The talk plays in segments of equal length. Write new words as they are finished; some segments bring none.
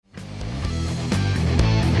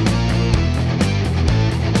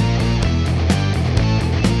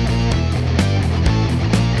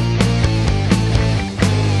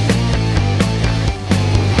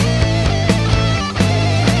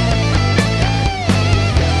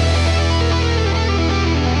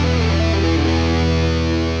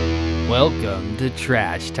to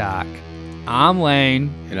Trash Talk. I'm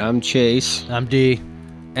Lane. And I'm Chase. I'm D.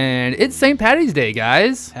 And it's St. Patty's Day,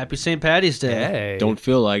 guys. Happy St. Patty's Day. Hey. Don't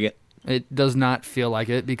feel like it. It does not feel like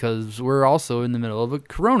it because we're also in the middle of a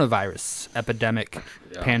coronavirus epidemic,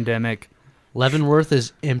 pandemic. Leavenworth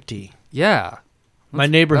is empty. Yeah. My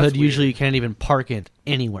neighborhood that's weird. usually you can't even park it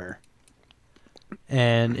anywhere.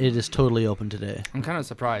 And it is totally open today. I'm kind of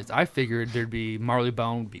surprised. I figured there'd be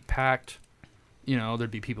Marleybone would be packed. You know, there'd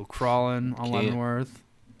be people crawling on Leavenworth.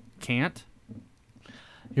 Can't?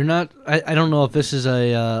 You're not. I don't know if this is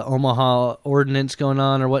a Omaha ordinance going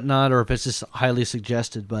on or whatnot, or if it's just highly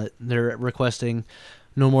suggested, but they're requesting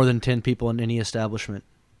no more than 10 people in any establishment.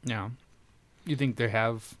 Yeah. You think they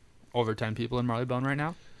have over 10 people in Marleybone right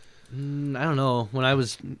now? I don't know. When I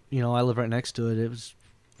was, I live right next to it. It was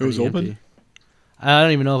open? empty. I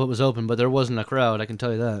don't even know if it was open, but there wasn't a crowd. I can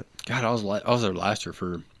tell you that. God, I was there last year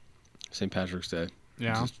for St. Patrick's Day.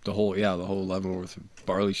 Yeah. Just the whole Leavenworth,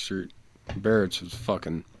 Barley Street, Barrett's was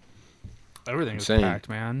fucking Everything is insane. packed,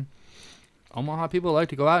 man. Omaha people like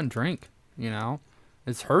to go out and drink,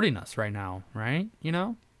 It's hurting us right now, right?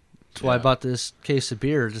 That's why I bought this case of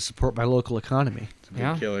beer to support my local economy.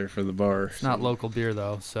 Yeah. killer for the bar. It's not local beer,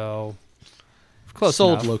 though, so close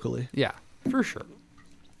Sold enough. locally. Yeah, for sure.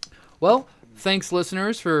 Well, thanks,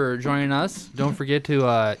 listeners, for joining us. Don't forget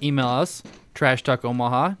to email us,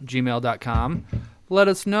 trashtalkomaha@gmail.com. Let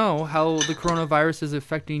us know how the coronavirus is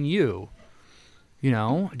affecting you.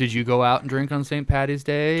 Did you go out and drink on St. Patty's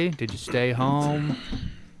Day? Did you stay home?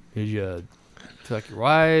 Did you fuck your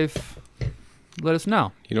wife? Let us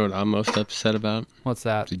know. You know what I'm most upset about? What's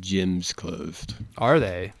that? The gym's closed. Are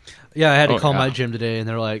they? Yeah, I had to Oh, call yeah. my gym today, and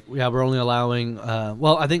they're like, yeah, we're only allowing,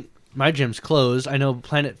 I think my gym's closed. I know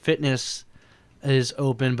Planet Fitness is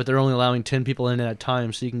open, but they're only allowing 10 people in at a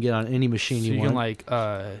time, so you can get on any machine So you you want.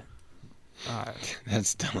 can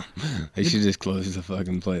That's dumb. They should just close the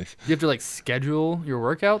fucking place. you have to schedule your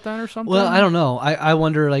workout then or something? Well, I don't know. I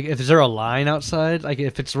wonder, is there a line outside?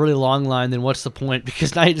 If it's a really long line, then what's the point?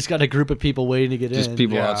 Because now you just got a group of people waiting to get Just in.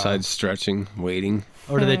 people Yeah. outside stretching, waiting.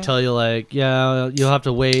 Or do they tell you, yeah, you'll have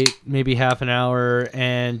to wait maybe half an hour,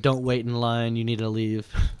 and don't wait in line. You need to leave.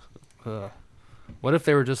 Ugh. What if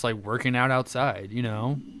they were just working out outside? You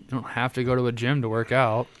don't have to go to a gym to work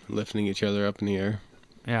out. Lifting each other up in the air.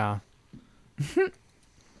 Yeah.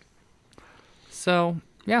 So,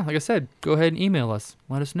 yeah, like I said, go ahead and email us.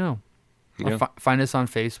 Let us know. Or Yeah. find us on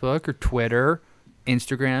Facebook or Twitter,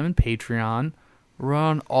 Instagram, and Patreon. We're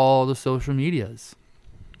on all the social medias.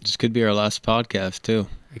 This could be our last podcast, too.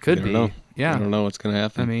 It could I be. don't know. Yeah. I don't know what's going to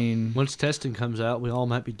happen. I mean, Once testing comes out, we all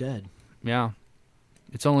might be dead. yeah.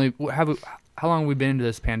 It's only how long have we been into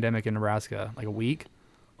this pandemic in Nebraska? Like a week?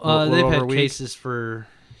 Little They've over a had week? cases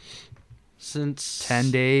since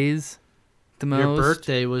 10 days the most. Your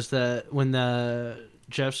birthday was when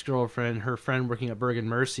Jeff's girlfriend, her friend working at Bergen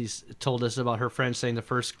Mercy's, told us about her friend saying the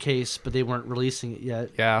first case, but they weren't releasing it yet.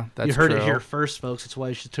 Yeah, that's you heard true. it here first, folks. That's why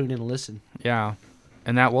you should tune in and listen. Yeah.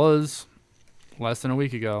 And that was less than a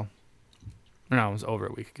week ago. No, it was over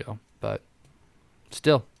a week ago. But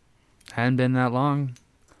still, hadn't been that long.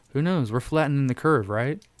 Who knows? We're flattening the curve,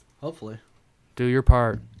 right? Hopefully. Do your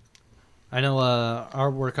part. I know our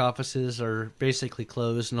work offices are basically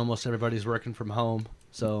closed, and almost everybody's working from home.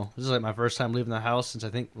 So this is my first time leaving the house since I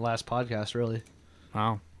think the last podcast, really.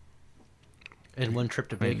 Wow. And one trip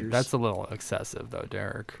to I mean, Baker's. that's a little excessive, though,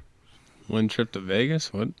 Derek. One trip to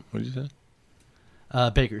Vegas? What did you say?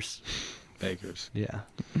 Baker's. Baker's. Yeah.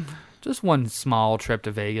 Just one small trip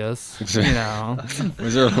to Vegas,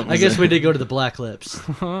 I guess we did go to the Black Lips.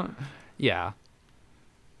 Yeah.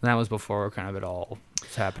 That was before kind of it all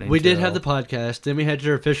was happening. We did too. have the podcast, then we had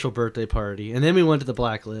your official birthday party, and then we went to the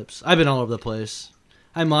Black Lips. I've been all over the place.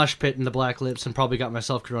 I mosh pit in the Black Lips and probably got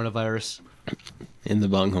myself coronavirus. In the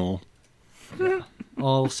bunghole.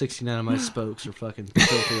 All 69 of my spokes are fucking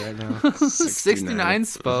filthy right now. 69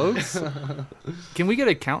 spokes. Can we get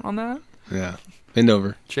a count on that? Yeah. Bend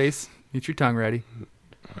over. Chase, get your tongue ready.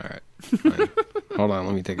 All right. Fine. Hold on.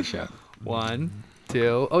 Let me take a shot. 1,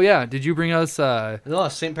 2. Oh, yeah. Did you bring us Oh,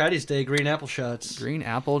 St. Patty's Day green apple shots. green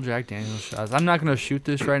apple Jack Daniels shots? I'm not going to shoot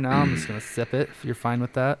this right now. I'm just going to sip it if you're fine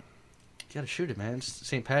with that. You gotta shoot it, man. It's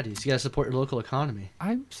St. Patty's. You gotta support your local economy.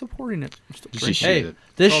 I'm supporting it. I'm still You drinking. should Hey, shoot it.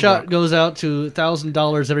 this Oh, shot bro. goes out to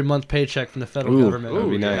 $1,000 every month paycheck from the federal Ooh. government. That'd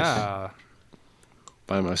be Ooh, nice. yeah.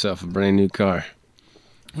 Buy myself a brand new car.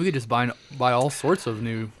 We could just buy all sorts of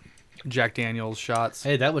new Jack Daniels shots.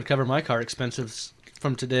 Hey, that would cover my car expenses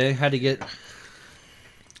from today. Had to get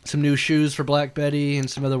some new shoes for Black Betty and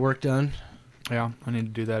some other work done. Yeah, I need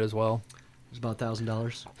to do that as well. It was about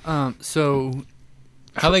 $1,000. So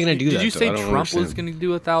How are they going to do that? Did you though? say I don't Trump was understand. going to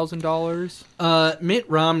do $1,000? Mitt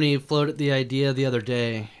Romney floated the idea the other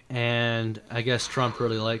day, and I guess Trump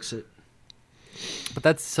really likes it. But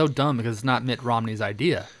that's so dumb because it's not Mitt Romney's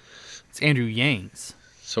idea. It's Andrew Yang's,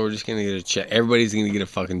 So we're just going to get a check. Everybody's going to get a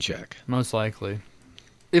fucking check. most likely.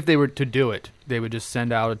 If they were to do it, they would just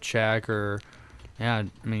send out a check or, yeah,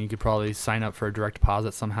 I mean, you could probably sign up for a direct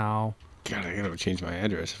deposit somehow. God, I got to change my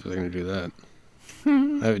address if they're going to do that.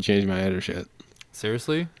 I haven't changed my address yet.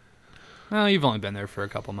 Seriously? Well, you've only been there for a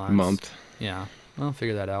couple months. Month. Yeah. Well,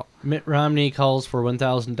 figure that out. Mitt Romney calls for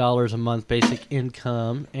 $1,000 a month basic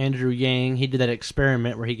income. Andrew Yang, he did that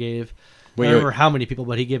experiment where he gave, I don't remember how many people,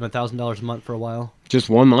 but he gave him $1,000 a month for a while. Just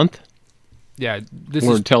 1 month? Yeah, this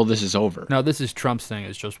Or is until this is over? no, this is Trump's thing.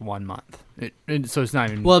 It's just 1 month. So it's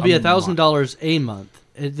not even. Well, it'd be a month. $1,000 a month.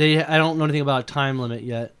 I don't know anything about a time limit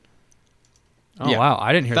yet. Oh Yeah. wow,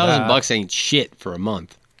 I didn't hear that. $1,000 ain't shit for a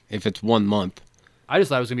month. If it's 1 month. I just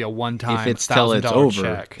thought it was gonna be a one-time. If it's till it's over,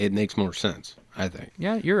 check. it makes more sense, I think.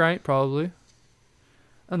 Yeah, you're right, probably.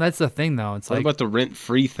 And that's the thing, though. It's What like about the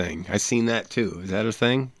rent-free thing? I seen that too. Is that a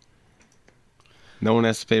thing? No one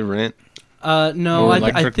has to pay rent? No, Or I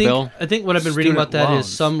electric think bill? I think what I've been reading Student about that is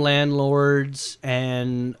loans. some landlords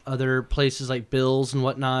and other places like Bills and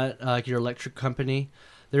whatnot, like your electric company,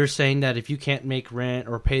 they're saying that if you can't make rent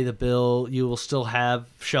or pay the bill, you will still have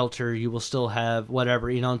shelter, you will still have whatever,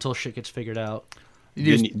 until shit gets figured out.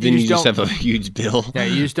 Then you just don't- have a huge bill. Yeah,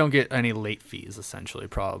 you just don't get any late fees, essentially,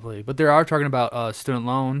 probably. But they are talking about student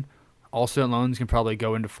loan. All student loans can probably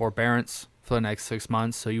go into forbearance for the next 6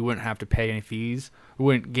 months, so you wouldn't have to pay any fees. You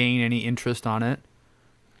wouldn't gain any interest on it.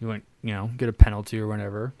 You wouldn't, get a penalty or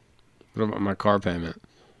whatever. What about my car payment?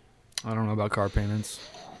 I don't know about car payments.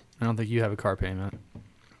 I don't think you have a car payment.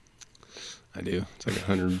 I do. It's like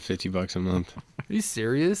 $150 a month. Are you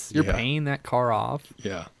serious? You're Yeah. paying that car off?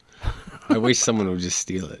 Yeah. I wish someone would just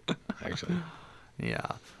steal it, actually. Yeah.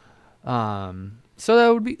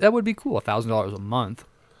 So that would be cool. $1,000 a month.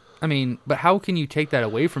 I mean, but how can you take that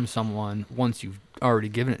away from someone once you've already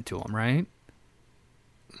given it to them, right?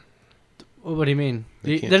 What do you mean?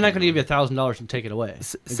 They can't They're not take going to give you $1,000 and take it away. The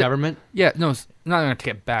say- government? Yeah, no, it's not going to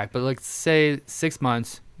take it back. But like, say 6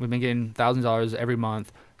 months, we've been getting $1,000 every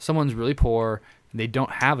month. Someone's really poor. They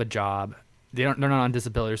don't have a job. They're not on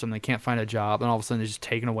disability or something. They can't find a job, and all of a sudden it's just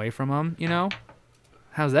taken away from them.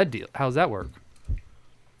 How's that deal? How's that work?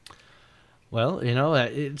 Well,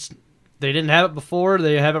 it's they didn't have it before.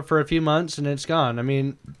 They have it for a few months, and it's gone. I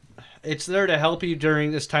mean, it's there to help you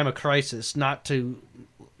during this time of crisis, not to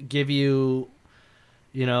give you,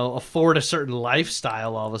 afford a certain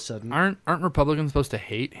lifestyle all of a sudden. Aren't Republicans supposed to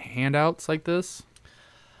hate handouts like this?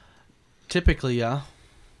 Typically, yeah.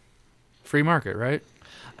 Free market, right?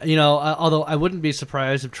 Although I wouldn't be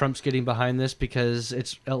surprised if Trump's getting behind this because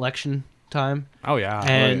it's election time, Oh yeah.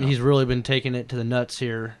 and yeah. he's really been taking it to the nuts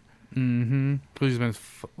here. Mm-hmm. He's been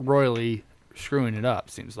royally screwing it up.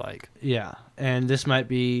 Seems like. Yeah, and this might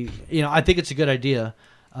be, I think it's a good idea,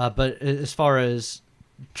 but as far as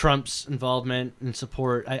Trump's involvement and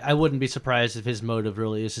support, I wouldn't be surprised if his motive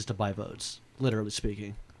really is just to buy votes, literally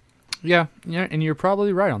speaking. Yeah, and you're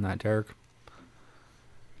probably right on that, Derek.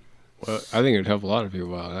 Well, I think it would help a lot of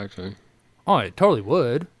people out, actually. Oh, it totally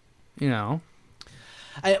would.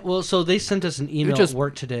 So they sent us an email just- at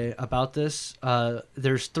work today about this.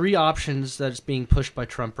 There's 3 options that's being pushed by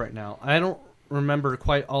Trump right now. I don't remember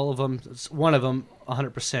quite all of them. It's one of them,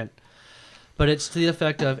 100%. But it's to the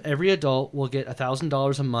effect of every adult will get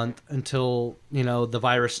 $1,000 a month until, the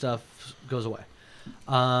virus stuff goes away.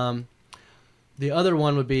 The other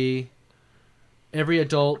one would be every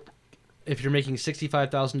adult, if you're making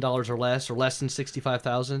 $65,000 or less than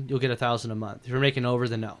 $65,000, you'll get $1,000 a month. If you're making over,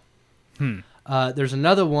 then no. There's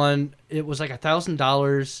another one. It was like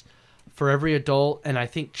 $1,000 for every adult and I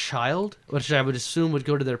think child, which I would assume would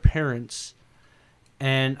go to their parents.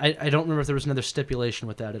 And I don't remember if there was another stipulation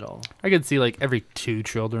with that at all. I could see like every 2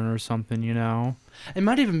 children or something. It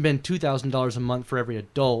might have even been $2,000 a month for every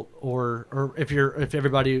adult, or if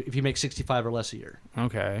you make 65 or less a year.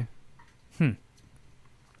 Okay.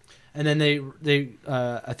 And then they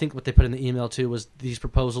I think what they put in the email too was these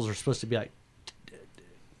proposals are supposed to be like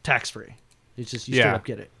tax free. It's just you straight Yeah. up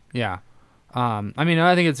get it. Yeah. I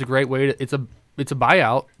think it's a great way to. It's a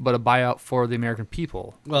buyout, but a buyout for the American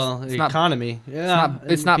people. Well, the not- economy,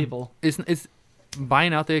 It's not people. It's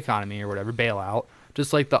buying out the economy or whatever, bailout.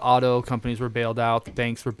 Just like the auto companies were bailed out, the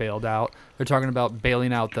banks were bailed out. They're talking about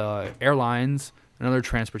bailing out the airlines and other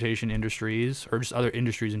transportation industries, or just other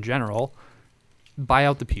industries in general. Buy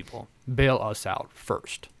out the people. Bail us out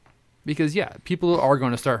first. Because, yeah, people are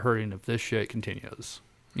going to start hurting if this shit continues.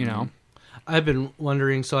 I've been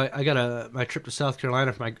wondering. So I got my trip to South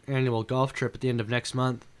Carolina for my annual golf trip at the end of next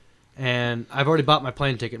month, and I've already bought my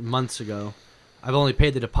plane ticket months ago. I've only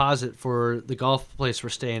paid the deposit for the golf place we're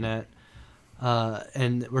staying at,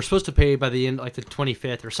 and we're supposed to pay by the end, like the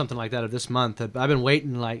 25th or something like that of this month. I've been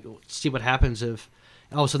waiting, like, see what happens if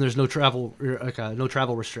all of a sudden there's no travel, no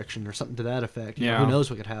travel restriction or something to that effect. You know, Yeah. who knows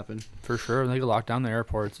what could happen? For sure. They could lock down the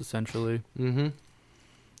airports, essentially. Mm-hmm.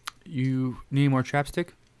 You need more chapstick?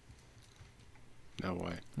 No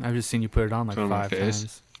way. I've just seen you put it on like Put it on my 5 face?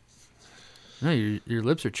 times. No, your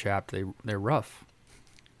lips are chapped. They're rough.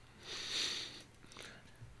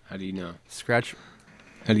 How do you know? Scratch.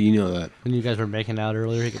 How do you know that? When you guys were making out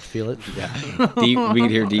earlier, you could feel it. Yeah. We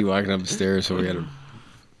could hear D walking up the stairs, so we got to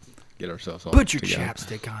get ourselves all Put your together.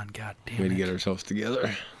 chapstick on, god We damn had to it. get ourselves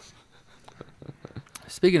together.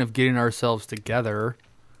 Speaking of getting ourselves together,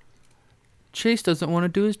 Chase doesn't want to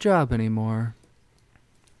do his job anymore.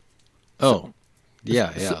 Oh,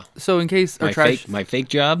 yeah. So in case our My fake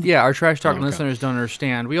job? yeah, our trash talk Okay. listeners don't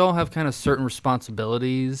understand, we all have kind of certain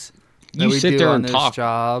responsibilities that You we sit do there on and this talk.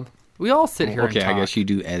 job. We all sit here Okay, and talk. I guess you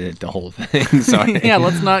do edit the whole thing. Sorry. Yeah,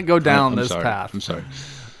 let's not go down I'm this sorry. path. I'm sorry.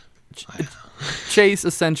 Chase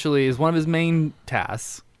essentially is one of his main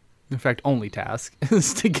tasks, in fact only task,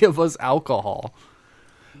 is to give us alcohol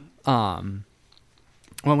when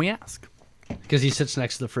we ask. Because he sits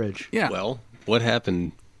next to the fridge. Yeah. Well, what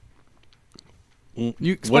happened? you What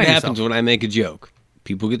explain happens yourself. when I make a joke?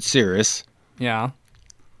 People get serious. Yeah.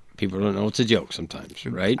 People don't know it's a joke sometimes,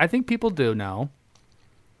 right? I think people do know.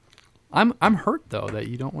 I'm hurt though that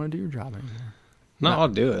you don't want to do your job anymore. No, I'll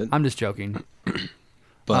do it. I'm just joking.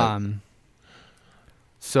 But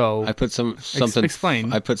So I put something.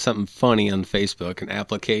 explain. I put something funny on Facebook, an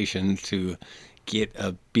application to get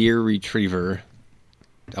a beer retriever,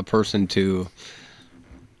 a person to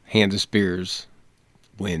hand us beers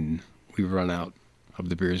when we run out of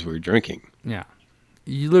the beers we were drinking. yeah,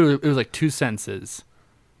 you literally it was like 2 sentences.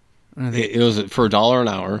 And I think, It was for $1 an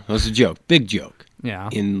hour. It was a joke, big joke. yeah.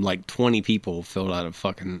 And like 20 people filled out a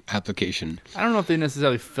fucking application. I don't know if they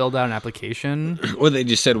necessarily filled out an application. Or they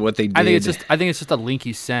just said what they did. I think it's just a link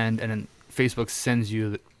you send, and then Facebook sends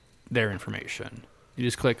you their information. You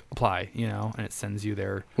just click apply, and it sends you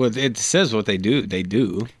their. Well, it says what they do. They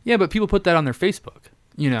do. Yeah, but people put that on their Facebook.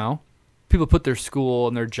 People put their school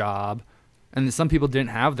and their job, and some people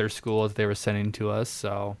didn't have their school that they were sending to us.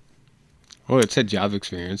 So Well, it said job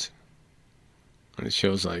experience. And it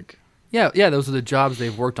shows like. yeah, those are the jobs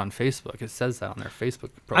they've worked on Facebook. It says that on their Facebook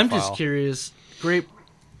profile. I'm just curious, Grape,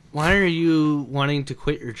 why are you wanting to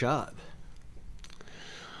quit your job?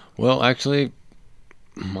 Well, actually,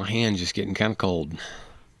 my hand's just getting kind of cold.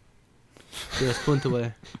 Just point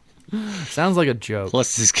away. Sounds like a joke.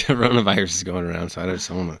 Plus, this coronavirus is going around, so I just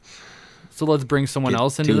don't want to. So let's bring someone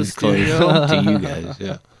else into the close studio. to you guys.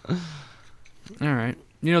 Yeah. All right.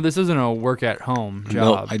 This isn't a work at home No,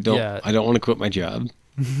 job. I don't. yet. I don't want to quit my job.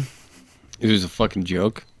 It was a fucking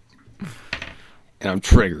joke, and I'm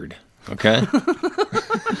triggered. Okay.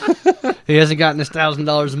 He hasn't gotten his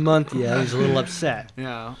 $1,000 a month yet. He's a little upset.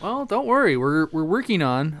 Yeah. Well, don't worry. We're working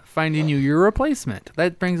on finding you your replacement.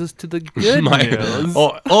 That brings us to the good news.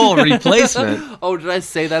 Replacement. Oh, did I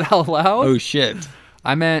say that out loud? Oh shit.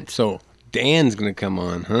 I meant So Dan's gonna come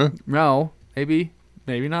on, huh? no. Maybe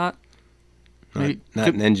not. Not, Maybe- not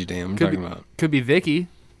could- Ninja Dan. I'm could talking be- about Could be Vicky.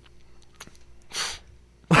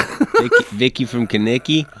 Vicky from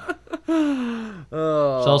Kaneki.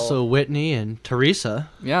 There's also Whitney and Teresa.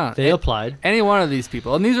 Yeah. They applied. Any one of these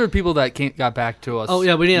people, and these are people that got back to us. Oh,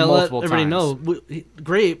 yeah, we need to let multiple everybody times. know.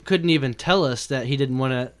 Grape couldn't even tell us that he didn't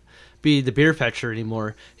want to be the beer fetcher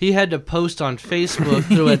anymore. He had to post on Facebook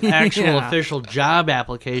through an actual Yeah. official job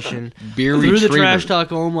application Beer through the retriever. Trash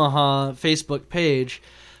Talk Omaha Facebook page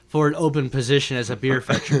for an open position as a beer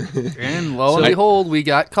fetcher. And lo and So- behold, we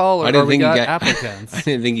got callers. I didn't Or we think you got got- applicants. I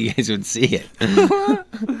didn't think you guys would see it.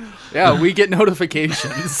 Yeah, we get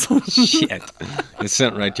notifications. Shit. It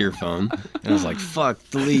sent right to your phone. And I was like, fuck,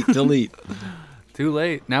 delete. Too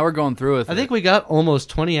late. Now we're going through with I think we got almost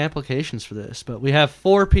 20 applications for this, but we have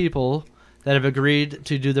 4 people that have agreed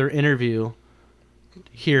to do their interview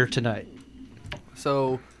here tonight.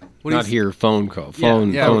 So, what do Not you here, phone call.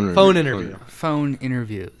 Phone interview. phone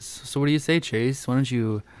interviews. So what do you say, Chase? Why don't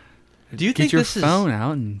you Do you get think your this phone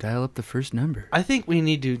out and dial up the first number? I think we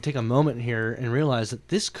need to take a moment here and realize that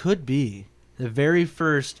this could be the very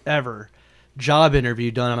first ever job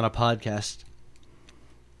interview done on a podcast.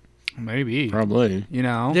 Maybe. Probably.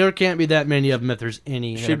 There can't be that many of them if there's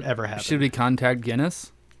any that have ever happened. Should we contact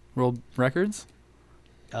Guinness World Records?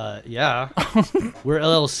 Yeah. We're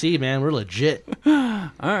LLC, man. We're legit. All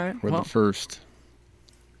right. We're well, the first.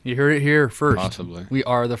 You heard it here first. Possibly. We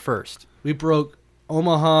are the first. We broke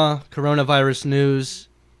Omaha coronavirus news,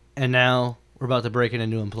 and now we're about to break in a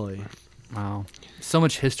new employee. Wow. So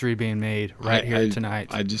much history being made right here tonight.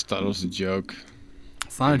 I just thought it was a joke.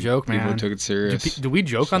 It's not a joke, man. People took it serious. Do we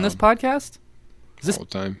joke on this podcast? All the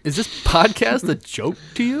time. Is this podcast a joke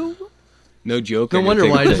to you? No joke. No wonder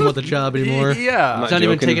why he doesn't want the job anymore. Yeah. He's not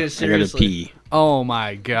even taking it seriously. I gotta pee. Oh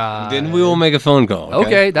my god. Then we will make a phone call.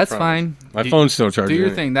 Okay, that's Promise. fine. My phone's still charging. Do your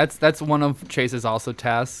thing. That's one of Chase's also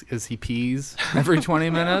tasks is he pees every 20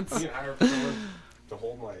 minutes.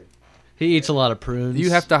 He eats a lot of prunes.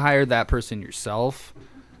 You have to hire that person yourself.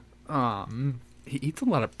 He eats a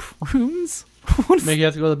lot of prunes. What is- Make you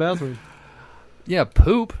have to go to the bathroom. yeah,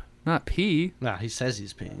 poop, not pee. Nah, he says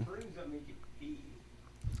he's peeing.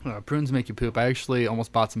 Prunes make you poop. I actually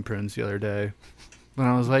almost bought some prunes the other day. But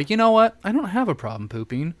I was like, you know what? I don't have a problem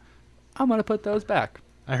pooping. I'm going to put those back.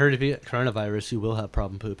 I heard if you get coronavirus, you will have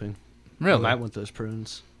problem pooping. You Really? might want those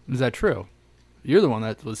prunes. Is that true? You're the one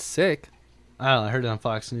that was sick. I don't know. I heard it on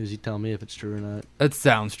Fox News. You tell me if it's true or not. That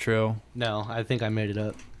sounds true. No, I think I made it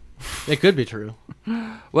up. It could be true.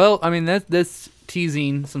 Well, I mean, that's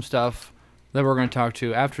teasing some stuff that we're going to talk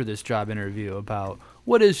to after this job interview about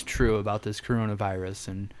what is true about this coronavirus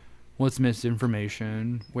and what's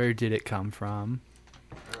misinformation, where did it come from,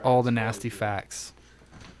 all the nasty facts.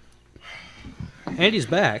 Andy's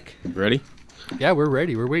back. Ready? Yeah, we're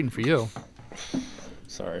ready. We're waiting for you.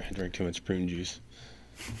 Sorry, I drank too much prune juice.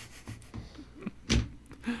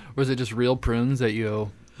 Was it just real prunes that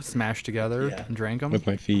you smashed together Yeah. and drank them? With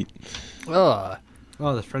my feet. Ugh.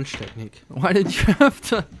 Oh, the French technique. Why did you have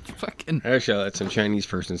to fucking... Actually, I let some Chinese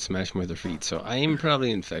person smash me with their feet, so I am probably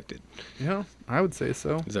infected. Yeah, I would say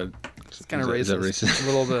so. Is that It's kind of is that racist.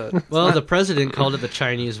 A little bit. Well, the president called it the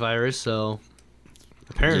Chinese virus, so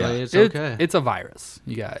apparently Yeah. it's okay. It's a virus,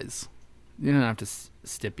 you guys. You don't have to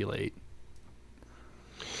stipulate.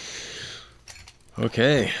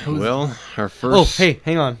 Okay, well, our Oh, first... hey,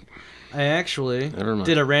 hang on. I actually Never mind.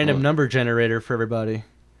 did a random What? number generator for everybody.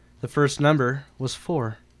 The first number was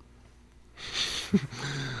 4.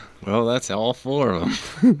 Well, that's all 4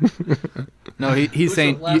 of them. No, he's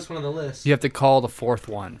saying the last one on the list? you have to call the fourth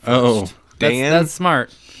one first. Oh, Dan? That's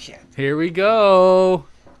smart. Here we go.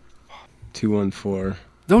 214.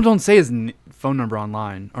 Don't say his phone number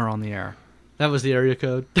online or on the air. That was the area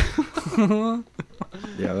code.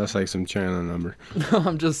 Yeah, that's like some China number.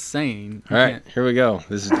 I'm just saying. All right, here we go.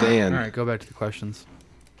 This is Dan. All right, go back to the questions.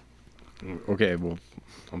 Okay, well,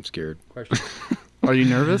 I'm scared. Questions. Are you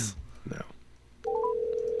nervous? No.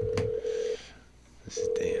 This is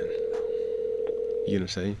Dan. You gonna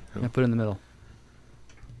say? Yeah, put it in the middle.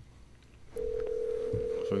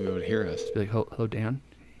 If we would hear us. Just be like, hello, Dan.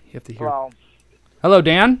 You have to hear. Hello. Hello,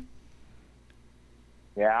 Dan.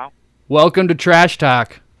 Yeah. Welcome to Trash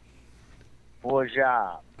Talk. What's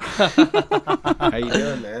up? How you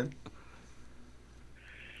doing, man?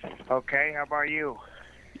 Okay. How about you?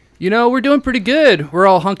 You know, we're doing pretty good. We're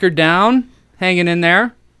all hunkered down, hanging in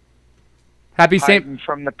there. Happy St. Hiding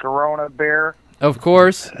from the Corona bear. Of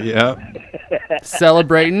course, Yeah.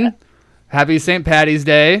 celebrating. Happy St. Patty's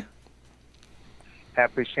Day.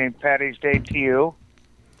 Happy St. Patty's Day to you.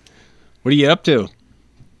 What are you up to?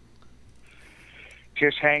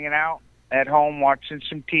 Just hanging out at home, watching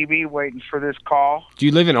some TV, waiting for this call. Do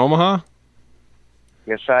you live in Omaha?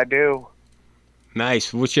 Yes, I do.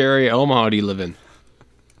 Nice. Which area of Omaha do you live in?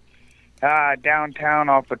 Downtown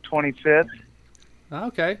off of 25th.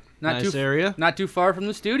 Okay, not Nice too area. not too far from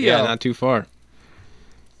the studio. Yeah, not too far.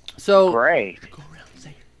 So Great.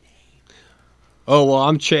 Oh, well,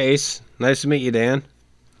 I'm Chase. Nice to meet you, Dan.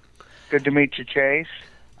 Good to meet you, Chase.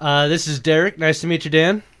 This is Derek. Nice to meet you,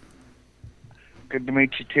 Dan. Good to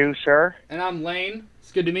meet you too, sir. and I'm Lane.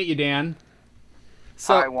 It's good to meet you, Dan.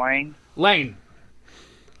 Hi, So Wayne. Lane.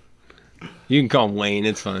 You can call him Wayne.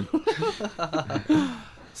 It's fine.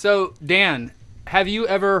 So Dan, have you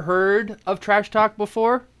ever heard of Trash Talk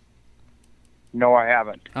before? No, I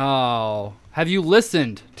haven't. Oh, have you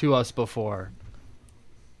listened to us before?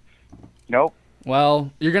 Nope.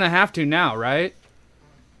 Well, you're gonna have to now, right?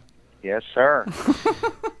 Yes, sir.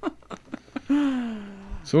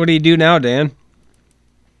 So what do you do now, Dan?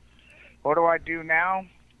 What do I do now?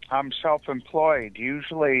 I'm self-employed.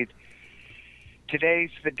 Usually,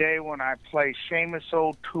 today's the day when I play Seamus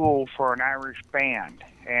O'Toole for an Irish band.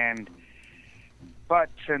 But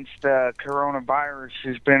since the coronavirus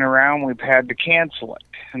has been around, we've had to cancel it.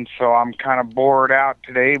 And so I'm kind of bored out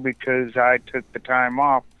today because I took the time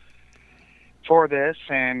off for this,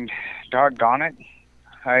 and doggone it,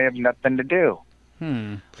 I have nothing to do.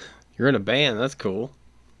 You're in a band. That's cool.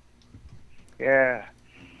 Yeah.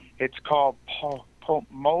 It's called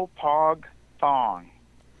Mopog thong.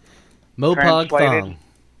 Mopog Translated. thong.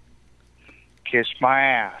 Kiss my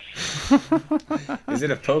ass. Is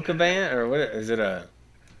it a polka band or what? Is it a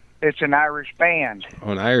It's an Irish band.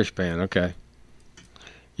 an Irish band? Okay.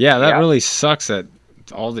 Yeah, that Yeah. really sucks that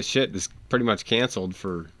all the shit is pretty much canceled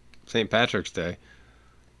for St. Patrick's Day.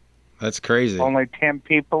 That's crazy. Only 10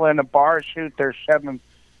 people in a bar. Shoot, there's 7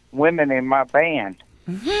 women in my band.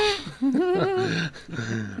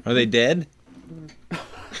 Are they dead?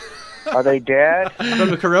 Are they dead? From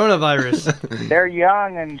the coronavirus. They're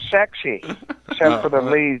young and sexy, except for the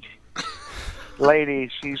lead lady.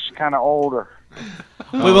 She's kind of older.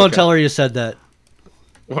 We won't tell her you said that.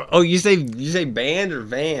 Oh, you say band or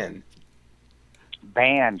van?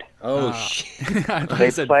 Band. Oh shit! I thought They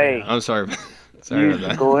you said play I'm sorry. Sorry about that.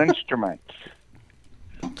 musical instruments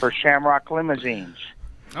for Shamrock Limousines.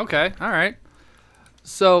 Okay, all right.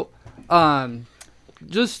 So,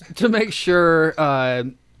 just to make sure,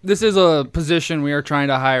 this is a position we are trying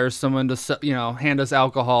to hire someone to, hand us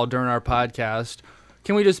alcohol during our podcast.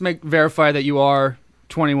 Can we just verify that you are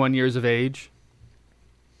 21 years of age?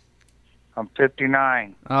 I'm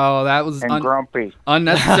 59 Oh, that was and grumpy.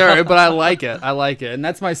 unnecessary, but I like it. I like it. And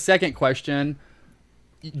that's my second question.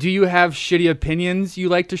 Do you have shitty opinions you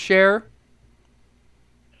like to share?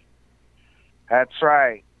 That's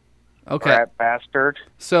right, Okay. rat bastard.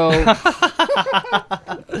 So,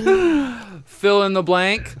 fill in the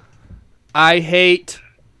blank. I hate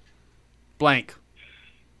blank.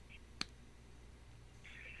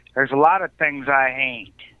 There's a lot of things I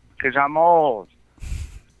hate because I'm old.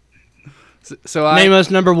 So Name us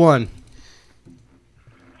number one.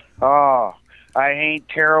 Oh, I hate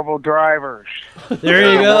terrible drivers.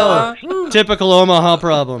 There you go. Typical Omaha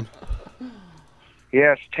problem.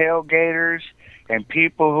 Yes, tailgaters and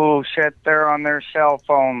people who sit there on their cell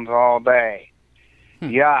phones all day.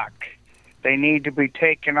 Yuck. They need to be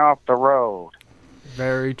taken off the road.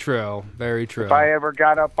 Very true. Very true. If I ever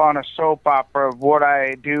got up on a soap opera of what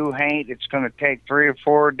I do hate, it's going to take 3 or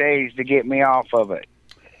 4 days to get me off of it.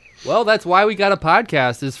 Well, that's why we got a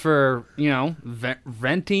podcast, is for,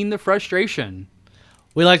 venting the frustration.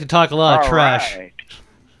 We like to talk a lot of All trash. right.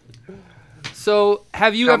 So,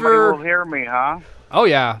 have you Somebody ever... will hear me, huh? Oh,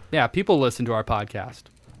 yeah. Yeah, people listen to our podcast.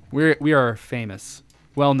 We are famous.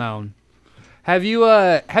 Well known. Have you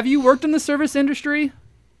worked in the service industry?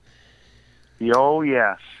 Oh,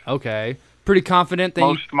 yes. Okay. Pretty confident that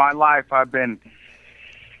Most of my life I've been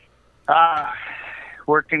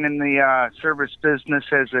working in the service business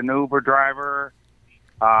as an Uber driver,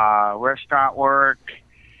 restaurant work.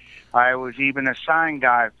 I was even a sign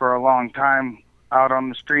guy for a long time out on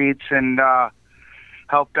the streets and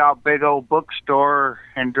helped out big old bookstore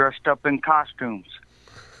and dressed up in costumes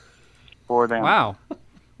for them. Wow.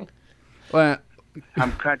 Well,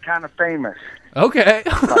 I'm kind of famous. okay.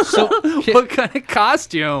 So, what kind of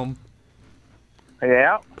costume?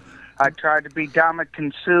 Yeah. I tried to be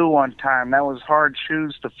Dominican Sue one time. That was hard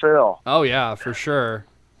shoes to fill. Oh, yeah, for sure.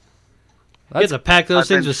 You have to pack those I've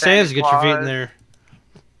things been with sands to get your feet in Santa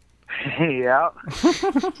there.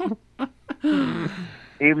 yeah.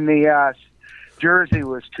 Even the jersey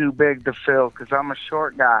was too big to fill because I'm a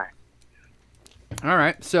short guy. All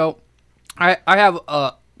right. So, I have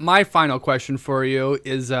my final question for you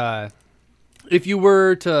is, if you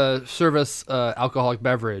were to service alcoholic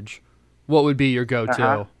beverage, what would be your go-to?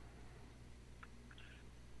 Uh-huh.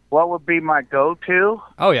 What would be my go-to?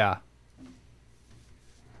 Oh, yeah.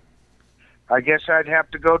 I guess I'd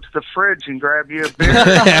have to go to the fridge and grab you a beer.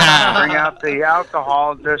 Bring out the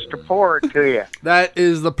alcohol just to pour it to you. That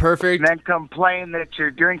is the perfect... And then complain that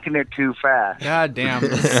you're drinking it too fast. God damn.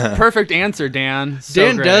 Perfect answer, Dan. So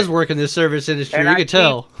Dan great. does work in the service industry. And You I can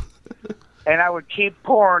tell. And I would keep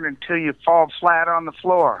pouring until you fall flat on the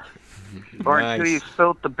floor. Or until Nice. you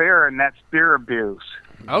spilt the beer, and that's beer abuse.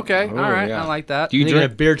 Okay. Oh, all right. yeah. I like that. Do you You get a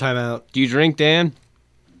drink? beer timeout. Do you drink, Dan?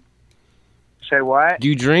 Say what? Do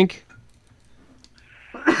you drink?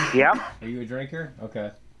 Yep. Are you a drinker?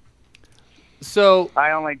 Okay. So,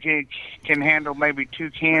 I only can handle maybe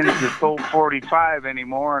 2 cans of Colt 45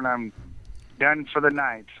 anymore, and I'm done for the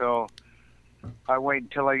night. So I wait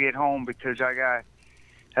until I get home because I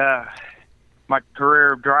got my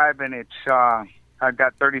career of driving. It's I've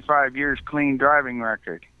got 35 years clean driving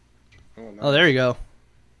record. Oh, there you go.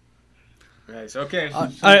 Nice. Okay.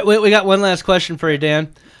 All right, we got one last question for you,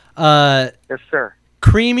 Dan. Yes, sir.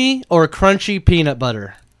 Creamy or crunchy peanut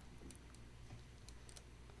butter?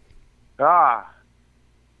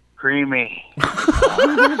 Creamy.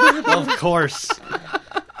 Of course.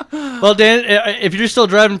 Well, Dan, if you're still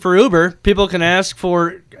driving for Uber, people can ask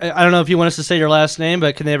for, I don't know if you want us to say your last name,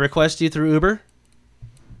 but can they request you through Uber?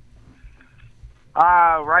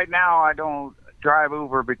 Right now I don't drive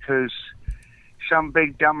Uber because some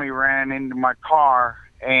big dummy ran into my car,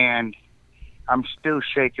 and I'm still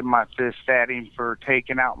shaking my fist at him for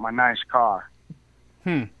taking out my nice car.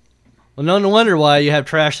 Well, no wonder why you have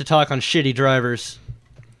trash to talk on shitty drivers.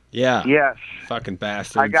 Yeah. Yes. Fucking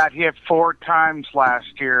bastards. I got hit 4 times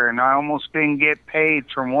last year, and I almost didn't get paid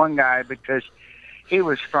from one guy because he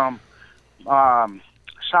was from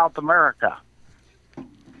South America.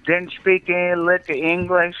 Didn't speak any lick of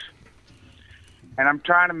English, and I'm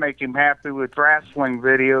trying to make him happy with wrestling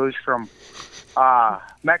videos from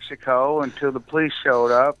Mexico until the police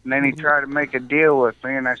showed up, and then he tried to make a deal with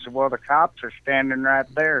me, and I said, well, the cops are standing right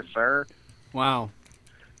there, sir. Wow.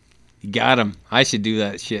 You got him. I should do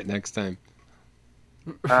that shit next time.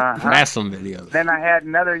 Wrestling videos. Then I had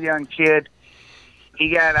another young kid. He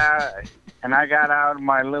got out, and I got out of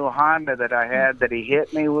my little Honda that I had that he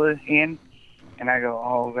hit me with in. And I go,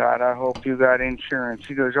 oh, God, I hope you got insurance.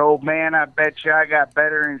 He goes, old man, I bet you I got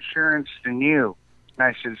better insurance than you. And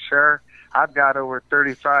I said, sir, I've got over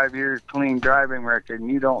 35 years clean driving record, and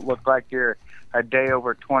you don't look like you're a day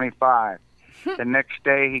over 25. The next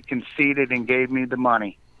day, he conceded and gave me the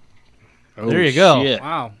money. Oh, There you go. shit.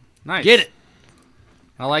 Wow. Nice. Get it.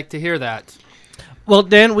 I like to hear that. Well,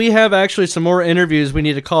 Dan, we have actually some more interviews we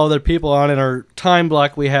need to call other people on in our time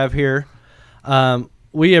block we have here.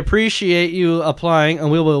 We appreciate you applying,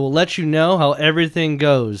 and we will let you know how everything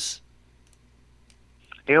goes.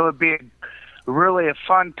 It would be really a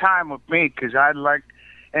fun time with me because I like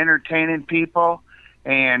entertaining people,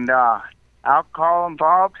 and alcohol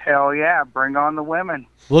involved, hell yeah, bring on the women.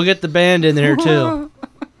 We'll get the band in there, too.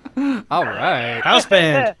 All right. House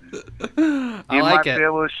band. I You like might it. be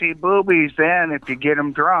able to see boobies then if you get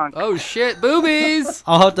them drunk. Oh, shit. Boobies.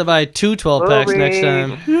 I'll have to buy 2 12-packs next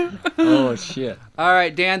time. Oh, shit. All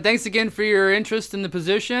right, Dan, thanks again for your interest in the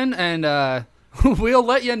position, and we'll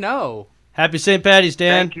let you know. Happy St. Patty's,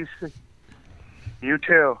 Dan. Thank you. You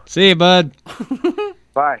too. See you, bud.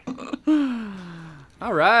 Bye.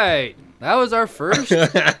 All right. That was our first one.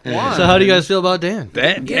 So how do you guys feel about Dan?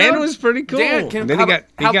 Dan was pretty cool. Dan, then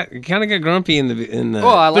he kind of got grumpy in the. Oh,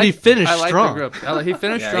 I But like, he finished I like strong. The group. He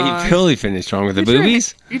finished yeah, strong. he totally finished strong with the Get your-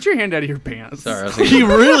 boobies. Get your hand out of your pants. Sorry, I was thinking, He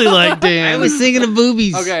really liked Dan. I was thinking of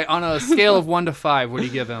boobies. Okay, on a scale of 1 to 5, what do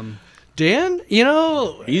you give him? Dan, you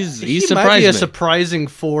know, He's he might surprised be a me. surprising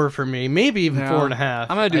 4 for me. Maybe even Yeah. 4.5.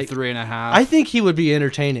 I'm gonna do 3.5. I think he would be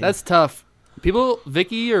entertaining. That's tough. People,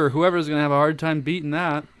 Vicky or whoever's gonna have a hard time beating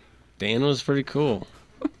that. Dan was pretty cool.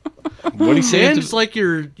 What he said? Dan's like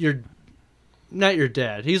your not your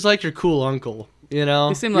dad. He's like your cool uncle. You know,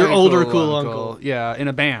 He seemed like your a older cool uncle. Yeah, in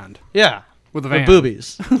a band Yeah, with a with van.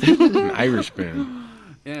 boobies. An Irish band.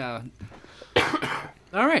 Yeah.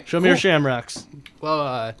 All right. Show me your shamrocks.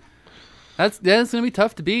 Well, that's gonna be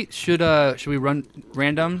tough to beat. Should we run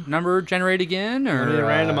random number generate again or Let me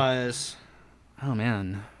randomize. Oh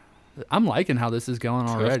man, I'm liking how this is going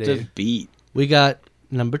Tough already. to beat. We got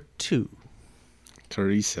number 2.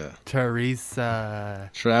 Teresa. Teresa.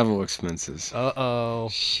 Travel expenses. Uh-oh.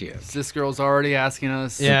 Shit. This girl's already asking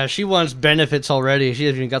us. Yeah, she wants benefits already. She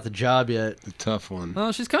hasn't even got the job yet. The tough one.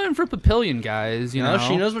 Well, she's coming for Papillion, guys. You know,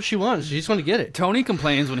 She knows what she wants. She just want to get it. Tony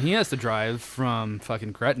complains when he has to drive from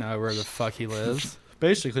fucking Gretna, where the fuck he lives.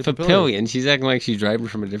 Basically, Papillion. She's acting like she's driving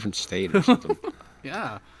from a different state or something.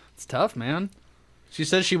 Yeah, it's tough, man. She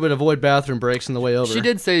said she would avoid bathroom breaks on the way over. She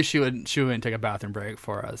did say she wouldn't take a bathroom break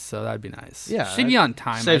for us, so that'd be nice. Yeah, she'd be on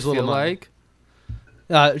time. saves I a little feel money.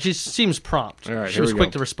 like. She seems prompt. All right, she here was we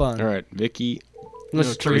quick go. to respond. All right, Vicky. This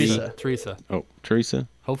No, is Teresa. Teresa. Oh, Teresa?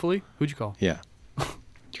 Hopefully, who'd you call? Yeah.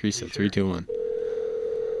 Teresa, 3, 2, 1.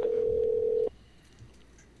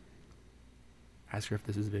 Ask her if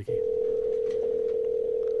this is Vicky.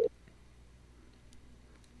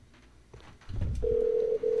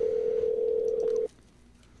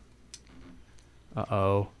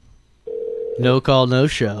 Uh-oh. No call, no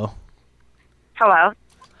show. Hello.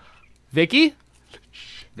 Vicky?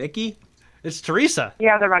 Vicky? It's Teresa. You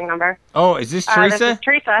have the wrong number. Oh, is this This Teresa? is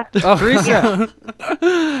Teresa. Oh, Teresa.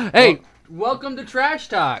 Hey, welcome to Trash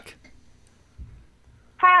Talk.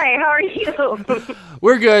 Hi, how are you?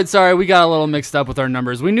 We're good. Sorry, we got a little mixed up with our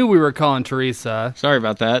numbers. We knew we were calling Teresa. Sorry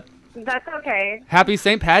about that. That's okay. Happy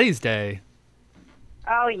St. Patty's Day.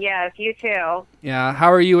 Oh, yes, you too. Yeah,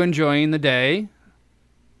 how are you enjoying the day?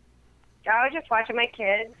 I was just watching my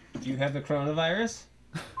kids. Do you have the coronavirus?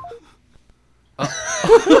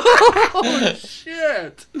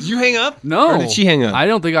 Shit. Did you hang up? No. Or did she hang up? I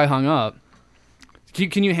don't think I hung up.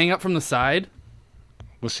 Can you hang up from the side?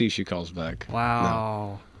 We'll see if she calls back.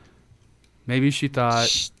 Wow. Maybe she thought.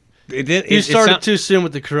 It did. You it started sound- too soon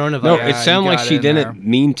with the coronavirus. No, Yeah, it sounded you like got she in didn't there.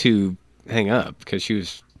 mean to hang up because she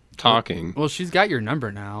was talking. Well, she's got your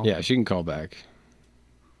number now. Yeah, she can call back.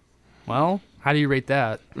 Well, how do you rate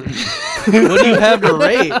that? What do you have to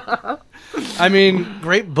rate? I mean,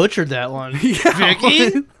 Grape butchered that one.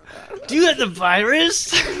 Vicky? Do you have the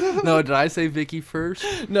virus? No, did I say Vicky first?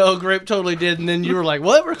 No, Grape totally did, and then you were like,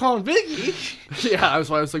 what? We're calling Vicky? Yeah, I was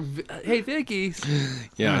like, hey, Vicky.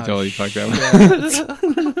 Yeah, I Oh, totally fucked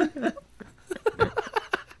that one.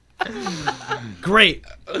 Great.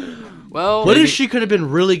 Well, What maybe- if she could have been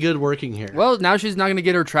really good working here? Well, now she's not going to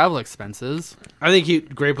get her travel expenses. I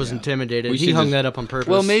think Grape was intimidated. We He should hung just- that up on purpose.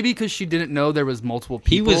 Well, maybe because she didn't know there was multiple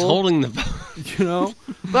people. He was holding the. you know.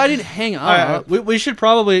 But I didn't hang up. All right, we should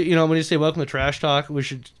probably, when you say welcome to Trash Talk, we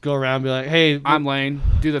should go around and be like, hey, I'm Lane.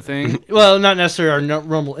 Do the thing. well, not necessarily our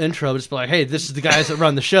normal intro, but just be like, hey, this is the guys that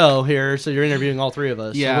run the show here, so you're interviewing all three of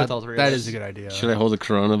us. Yeah, with all three that of us. is a good idea. Should I hold the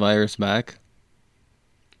coronavirus back?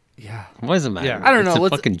 Yeah. What does it matter? Yeah. I don't know. It's a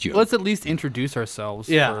Let's fucking joke. let's at least introduce ourselves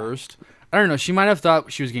Yeah. first. I don't know. She might have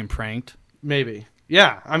thought she was getting pranked. Maybe.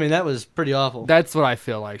 Yeah, I mean, that was pretty awful. That's what I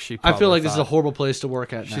feel like. She. I feel probably like this is a thought. horrible place to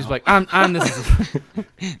work at now. She's like, I'm this.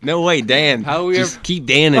 Is, No way, Dan. How we Just ever- keep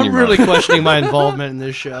Dan in I'm your really mind. questioning my involvement in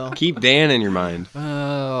this show. Keep Dan in your mind.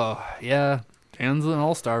 oh yeah, Dan's an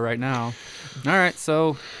all-star right now. All right,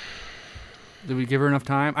 so did we give her enough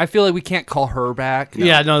time? I feel like we can't call her back.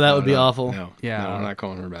 Yeah, no, that would be awful. No, Yeah. no, I'm not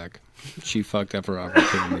calling her back. She fucked up her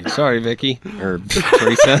opportunity. Sorry, Vicky or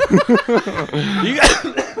Teresa.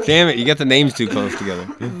 Damn it, you got the names too close together.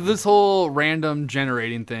 This whole random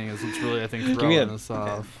generating thing is what's really, I think, me throwing a- us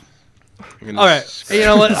off. I'm gonna All right, s- hey, you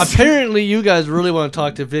know what? Apparently, you guys really want to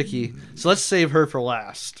talk to Vicky, so let's save her for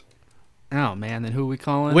last. Oh man, then who are we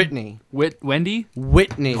calling? Whitney. Wendy?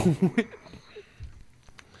 Whitney.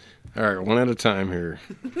 All right, one at a time here.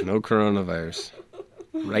 No coronavirus.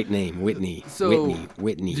 Right name, Whitney. So,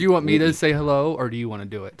 Whitney. Do you want me to Whitney. say hello, or do you want to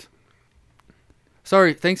do it?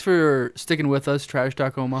 Sorry, thanks for sticking with us, Trash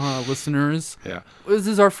Talk Omaha listeners. Yeah. This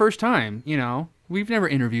is our first time, We've never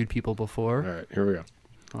interviewed people before. All right, here we go.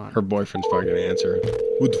 On. Her boyfriend's probably gonna answer.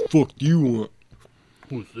 What the fuck do you want?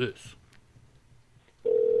 Who's this?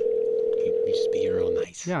 You just be real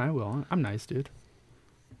nice. Yeah, I will. I'm nice, dude.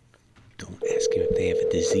 Don't ask him if they have a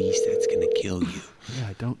disease that's gonna kill you.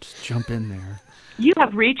 Yeah, don't just jump in there. You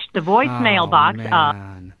have reached the voicemail Oh, box of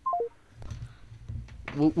man.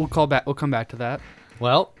 We'll call back. We'll come back to that.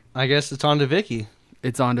 Well, I guess it's on to Vicky.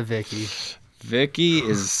 It's on to Vicky. Vicky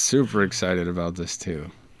is super excited about this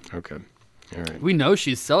too. Okay. All right. We know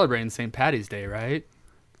she's celebrating St. Patty's Day, right?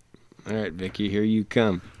 All right, Vicky, here you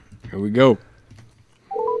come. Here we go.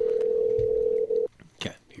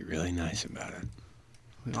 Okay, be really nice about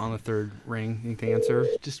it. On the third ring, you can answer.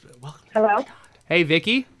 Just welcome. Hello? Hey,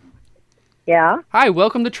 Vicky. Yeah? Hi,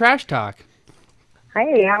 welcome to Trash Talk.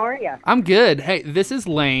 Hey, how are you? I'm good. Hey, this is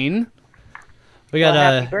Lane. We got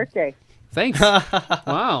Happy birthday. Thanks.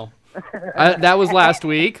 Wow. That was last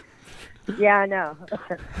week. Yeah, I know.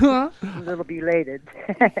 A little belated.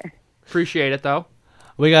 Appreciate it, though.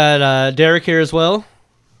 we got Derek here as well.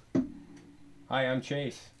 Hi, I'm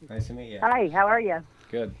Chase. Nice to meet you. Hi, how are you?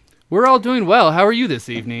 Good. We're all doing well. How are you this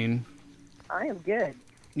evening? I am good.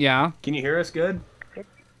 Yeah. Can you hear us good?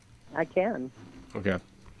 I can. Okay.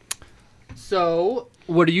 So,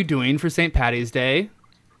 what are you doing for St. Patty's Day?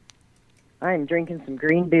 I am drinking some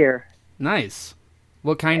green beer. Nice.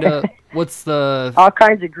 What kind of, what's the, All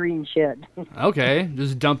kinds of green shit. okay,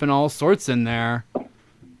 just dumping all sorts in there.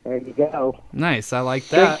 There you go. Nice, I like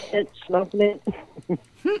that. Drinking it, smoking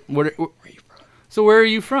it. So where are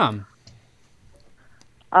you from?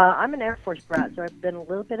 I'm an Air Force brat, so I've been a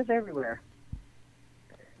little bit of everywhere.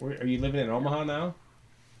 Are you living in Omaha now?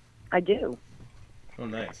 I do. Oh,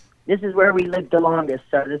 nice. This is where we lived the longest,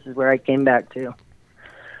 so this is where I came back to.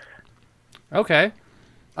 Okay.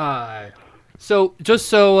 So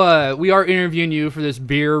we are interviewing you for this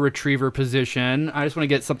beer retriever position. I just want to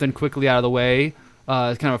get something quickly out of the way.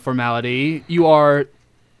 It's kind of a formality. You are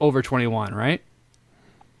over 21, right?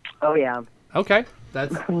 Oh, yeah. Okay.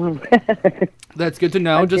 That's good to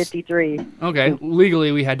know. I'm Just 53. okay.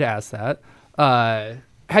 Legally, we had to ask that.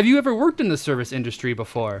 Have you ever worked in the service industry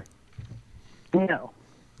before? No,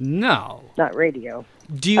 No. not radio.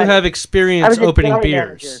 Do you I- have I experience was a opening deli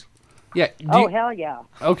beers? manager. Yeah. Oh, hell yeah.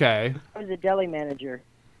 Okay. I was a deli manager.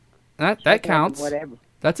 That Checking out counts. Whatever.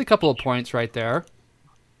 That's a couple of points right there.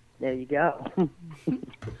 There you go.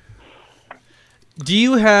 Do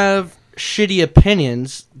you have shitty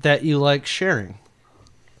opinions that you like sharing?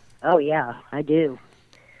 Oh, yeah, I do.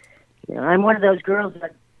 You know, I'm one of those girls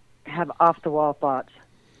that have off-the-wall thoughts.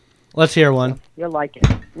 Let's hear one. You'll like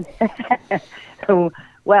it.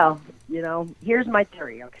 Well, here's my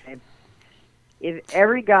theory, okay? If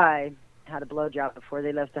every guy had a blowjob before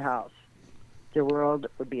they left the house, the world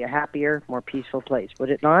would be a happier, more peaceful place, would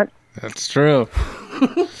it not? That's true.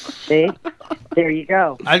 See? There you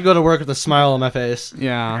go. I'd go to work with a smile on my face.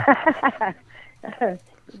 Yeah.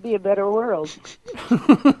 It'd be a better world.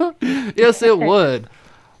 Yes, it would.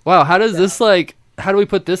 Wow, how does this how do we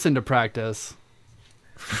put this into practice?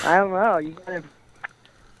 I don't know. You gotta,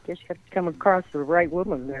 guess you have to come across the right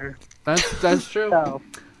woman there. That's true. So,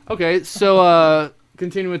 Okay, so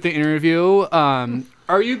continue with the interview.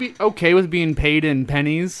 Are you okay with being paid in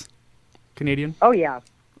pennies, Canadian? oh yeah,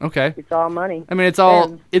 Okay. it's all money. I mean, it's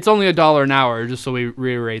only $1 an hour, just so we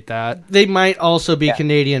reiterate that. They might also be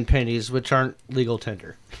Canadian pennies, which aren't legal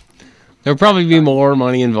tender. There'll probably be more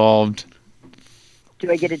money involved.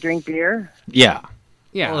 Do I get to drink beer? Yeah.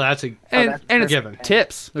 Yeah. Well, that's a and it's given.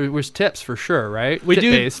 tips. There's tips for sure, right? We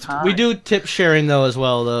do Tip-based. we do tip sharing though as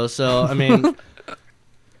well though. So I mean,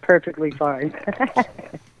 Perfectly fine.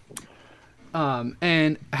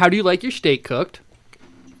 And how do you like your steak cooked?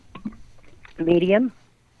 Medium?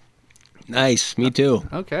 Nice. Me too.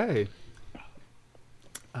 Okay.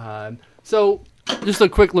 So just a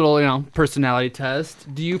quick little, personality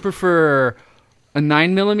test. Do you prefer a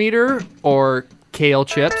 9mm or kale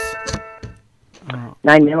chips?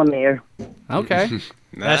 9mm. Okay.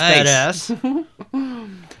 that's badass.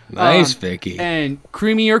 Nice, Vicky. And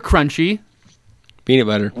creamy or crunchy? Peanut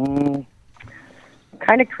butter.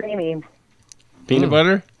 Kind of creamy. Peanut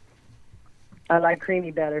butter? I like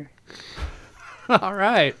creamy better. All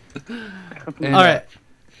right. And, All right.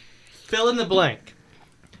 Fill in the blank.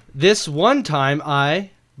 This one time I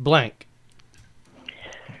blank.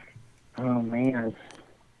 Oh, man.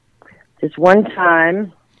 This one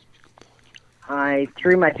time, I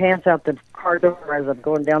threw my pants out the car door as I'm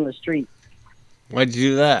going down the street. Why'd you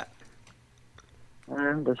do that?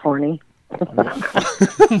 I was horny.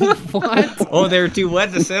 What? Oh, they were too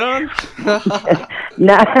wet to sit on?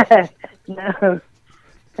 No. No.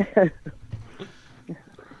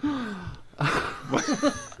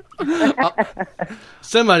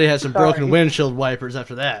 Somebody had some broken windshield wipers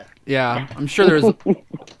after that. Yeah, I'm sure there's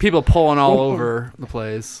people pulling all over the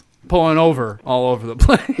place. Pulling over all over the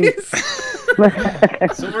place.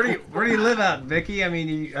 So where do you live out, Vicky? I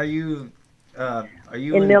mean, are you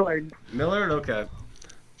In Millard. Millard? Okay.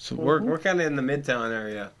 So we're kind of in the Midtown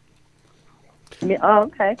area. Oh,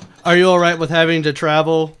 okay. Are you all right with having to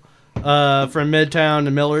travel from Midtown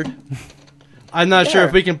to Millard? I'm not sure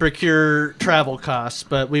if we can procure travel costs,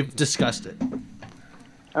 but we've discussed it.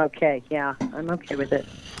 Okay, yeah. I'm okay with it.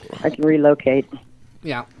 I can relocate.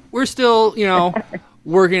 Yeah, we're still,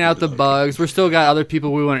 working out the bugs. We're still got other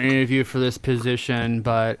people we want to interview for this position,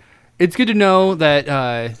 but it's good to know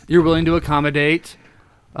that you're willing to accommodate.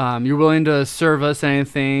 You're willing to serve us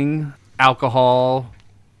anything, alcohol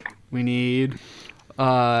we need.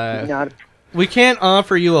 Not We can't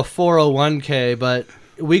offer you a 401k, but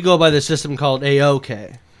we go by the system called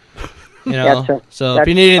AOK. You know, so if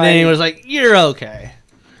you need anything, it was like, you're okay.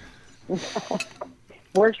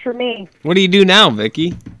 Works for me. What do you do now,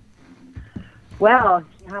 Vicky? Well,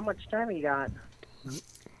 how much time you got?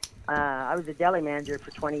 I was a deli manager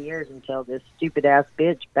for 20 years until this stupid-ass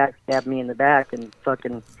bitch backstabbed me in the back and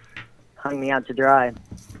fucking hung me out to dry.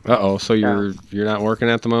 Uh-oh, so you're not working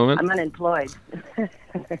at the moment? I'm unemployed.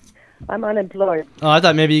 I'm unemployed. Oh, I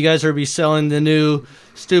thought maybe you guys would be selling the new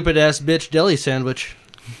stupid-ass bitch deli sandwich.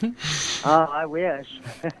 Oh, I wish.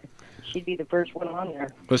 She'd be the first one on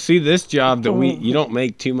there. But see, this job that you don't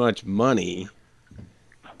make too much money.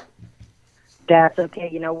 That's okay.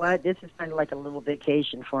 You know what? This is kind of like a little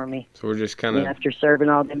vacation for me. So we're just kind of... After serving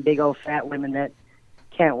all them big old fat women that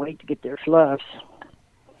can't wait to get their fluffs.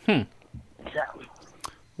 So,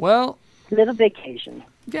 Well, little vacation.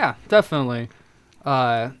 yeah, definitely.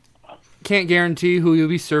 Can't guarantee who you'll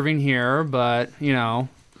be serving here, but, Well,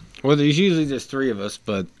 there's usually just three of us,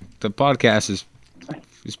 but the podcast is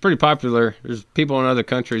pretty popular. There's people in other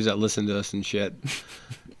countries that listen to us and shit.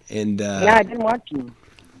 And Yeah, I've been watching.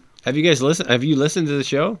 have you guys listened? Have you listened to the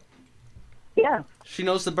show? Yeah. She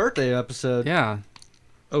knows the birthday episode. yeah.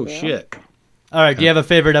 Oh shit! All right, do you have a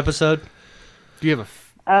favorite episode? Do you have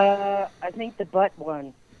I think the butt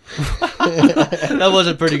one. That was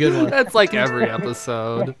a pretty good one. That's like every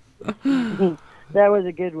episode. That was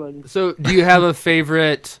a good one. So, do you have a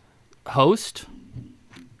favorite host?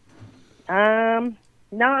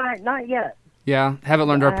 Not yet. Yeah, haven't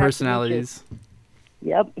learned I our have to personalities.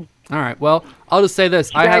 Yep. All right. Well, I'll just say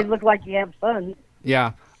this. You guys look like you have fun.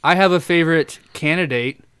 Yeah, I have a favorite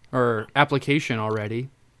candidate or application already,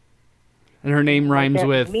 and her name rhymes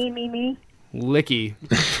with Me. Licky.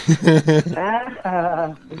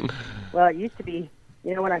 Well, it used to be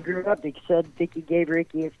You know, when I grew up, they said Vicky gave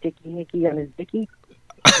Ricky a sticky hickey on his dicky.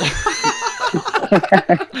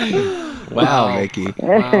 Wow, Vicky.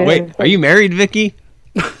 Wait, are you married, Vicky?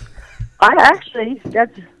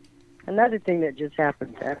 That's another thing that just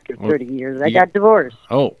happened after 30 years. I you- got divorced.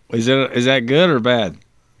 Oh, is that good or bad?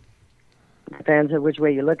 Depends on which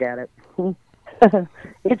way you look at it.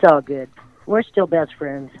 It's all good. We're still best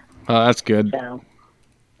friends. Oh, that's good. So,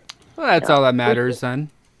 Well, that's all that matters then.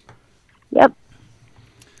 yep.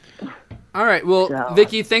 All right. Well, So-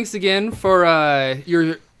 Vicky, thanks again for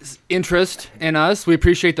your interest in us. We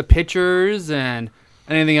appreciate the pictures and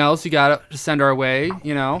anything else you got to send our way,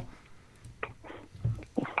 you know.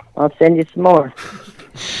 I'll send you some more.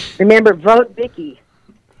 Remember, vote Vicky.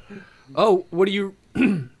 Oh, what do you...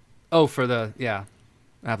 oh, for the,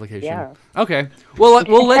 application. Yeah. Okay. Well,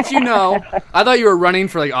 we'll let you know. I thought you were running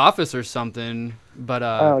for, like, office or something, but...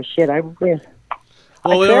 Oh, shit. I will.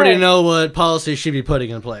 Well, we could. already know what policy she'd be putting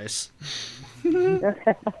in place.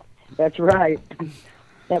 That's right.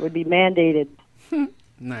 That would be mandated.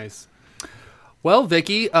 Nice. Well,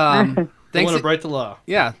 Vicky, I thanks. want to break the law.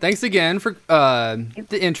 Yeah, thanks again for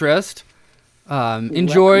the interest.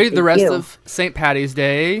 Enjoy welcome. the rest Thank you. of St. Patty's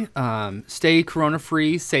Day. Stay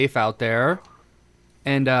corona-free, safe out there.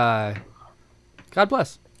 And God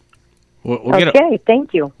bless. We'll get Okay,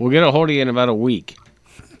 thank you. we'll get a hold of you in about a week.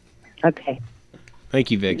 Okay. Thank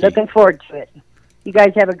you, Vicky. Looking forward to it. You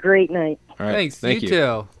guys have a great night. All right. Thanks. Thank you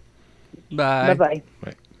too. Bye. Bye-bye.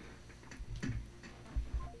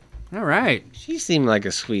 All right. She seemed like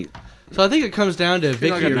a sweet. So I think it comes down to She's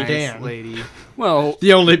Vicky like a or nice Dan. lady. Well,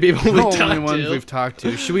 The only people the we only talked ones to. we've talked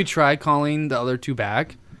to. Should we try calling the other two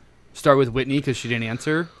back? Start with Whitney because she didn't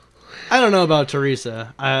answer. I don't know about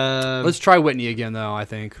Teresa. Let's try Whitney again, though, I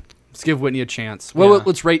think. Let's give Whitney a chance. Well, Yeah.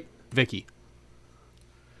 let's rate Vicky.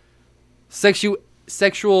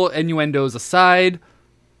 Sexual innuendos aside.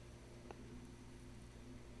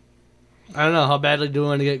 I don't know. How badly do we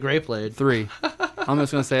want to get Gray played? 3. I'm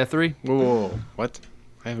just going to say a 3. Whoa. What?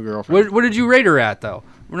 I have a girlfriend. What did you rate her at, though?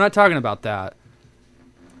 We're not talking about that.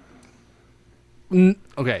 Okay.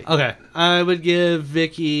 Okay. I would give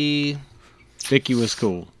Vicky... Vicky was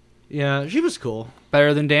cool. Yeah, she was cool.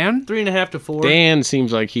 Better than Dan? 3.5 to 4. Dan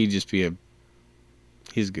seems like he'd just be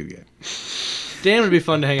he's a good guy. Dan would be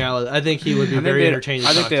fun to hang out with. I think he would be very entertaining. I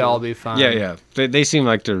to think talk they'd to. all be fine. Yeah. They seem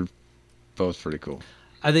like they're both pretty cool.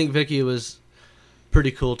 I think Vicky was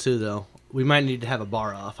pretty cool too, though. We might need to have a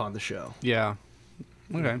bar off on the show. Yeah.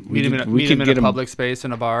 Okay. We Meet him could- in a, we meet could him in get a 'em- public space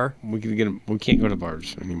in a bar. We can get 'em. We can't go to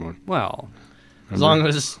bars anymore. Well, As long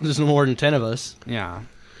as there's no more than 10 of us. yeah.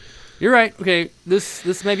 You're right. Okay.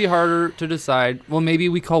 This may be harder to decide. Well, maybe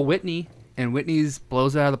we call Whitney, and Whitney's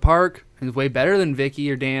blows it out of the park and is way better than Vicky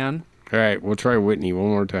or Dan. All right, we'll try Whitney one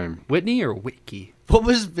more time. Whitney or Wiki? What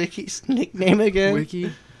was Vicky's nickname again?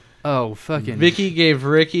 Wiki? Oh, fucking Vicky gave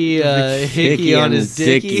Ricky a hickey Hickey on on his his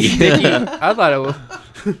dicky. dicky. Vicky. I thought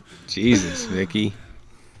it was. Jesus, Vicky.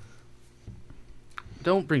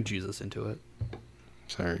 Don't bring Jesus into it.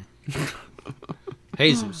 Sorry.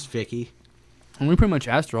 Jesus, Vicky. And we pretty much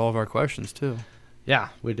asked her all of our questions too. Yeah,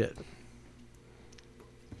 we did.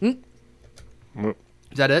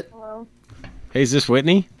 Is that it? Hello? Hey, is this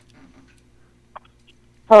Whitney?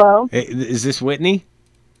 Hello? Hey, is this Whitney?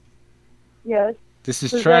 Yes. This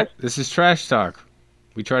is Who's trash. this? This is Trash Talk.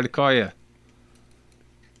 We tried to call you.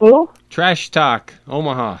 Who? Trash Talk,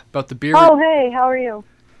 Omaha. About the beer. Oh, hey, how are you?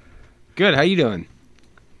 Good. How you doing?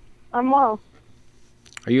 I'm well.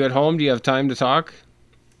 Are you at home? Do you have time to talk?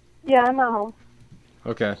 Yeah, I'm at home.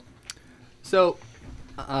 Okay. So,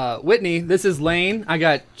 Whitney, this is Lane. I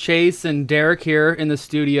got Chase and Derek here in the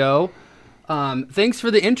studio. Thanks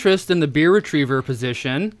for the interest in the beer retriever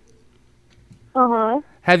position. Uh-huh.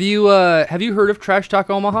 Have you heard of Trash Talk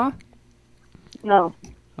Omaha? No.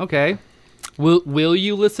 Okay. Will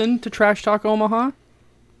you listen to Trash Talk Omaha?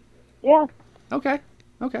 Yeah. Okay.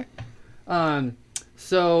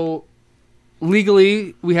 So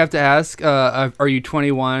legally, we have to ask: are you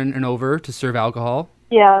 21 and over to serve alcohol?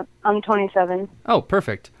 Yeah, I'm 27. Oh,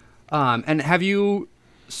 perfect. And have you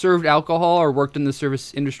served alcohol or worked in the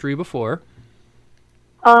service industry before?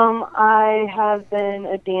 I have been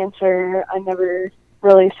a dancer. I never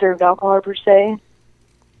really served alcohol per se.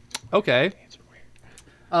 Okay.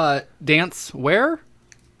 Dance where?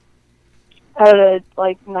 At a,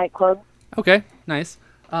 nightclub. Okay, nice.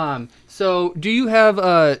 So do you have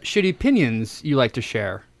shitty opinions you like to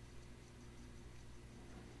share?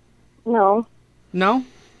 No. No?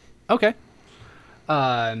 Okay.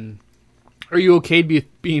 Are you okay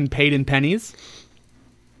being paid in pennies?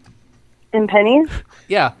 In pennies?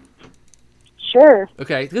 Yeah. Sure.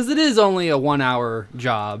 Okay, because it is only a 1 hour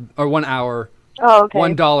job, or 1 hour Oh, okay.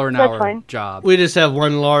 $1 an That's hour fine. job. We just have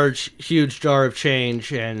one large, huge jar of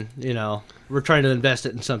change, and we're trying to invest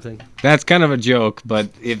it in something. That's kind of a joke, but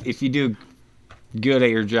if you do good at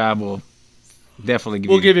your job, we'll definitely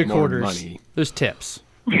give you you more quarters. money. There's tips.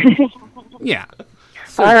 Yeah.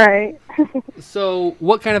 All right. So,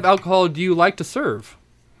 what kind of alcohol do you like to serve?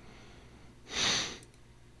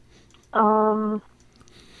 I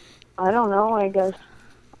don't know. I guess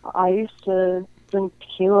I used to drink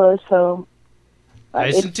tequila, so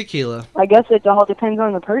Ice and tequila. I guess it all depends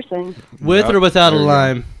on the person. With or without a there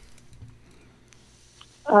you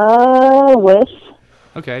go. lime? With.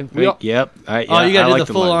 Okay. Yep. Oh, you I gotta do like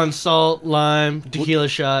the lime. full-on salt, lime, tequila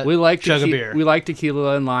shot, We like chug a beer. We like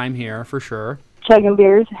tequila and lime here for sure, Chugging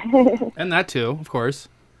beers. and that too, of course.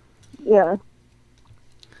 Yeah.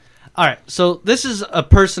 All right, so this is a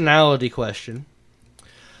personality question.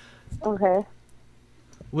 Okay.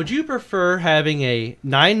 Would you prefer having a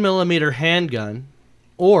 9mm handgun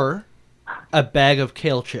or a bag of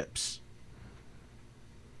kale chips?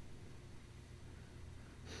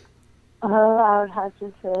 I would have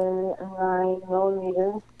to say a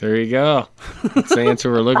 9mm. There you go. That's the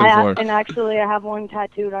answer we're looking for. And actually, I have one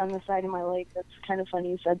tattooed on the side of my leg. That's kind of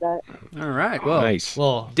funny you said that. All right. Well, Nice.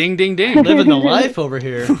 Well, ding, ding, ding. living the life over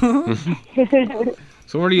here.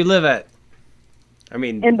 So where do you live at? I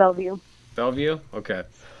mean, In Bellevue. Bellevue? Okay.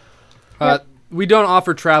 We don't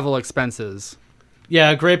offer travel expenses.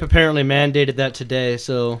 Yeah, Grape apparently mandated that today.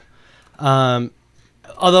 So,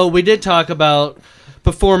 although we did talk about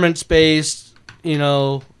performance-based,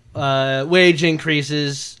 wage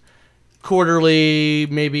increases quarterly,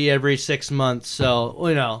 maybe every 6 months. So,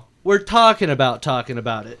 we're talking about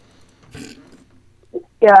it.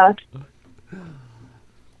 Yeah.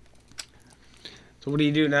 So what do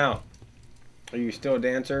you do now? Are you still a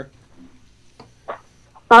dancer?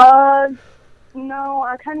 No,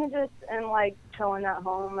 I kind of just am like chilling at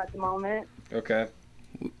home at the moment. Okay.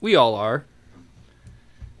 We all are.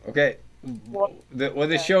 Okay. Well,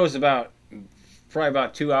 This show is probably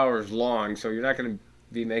about 2 hours long, so you're not going to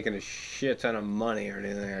be making a shit ton of money or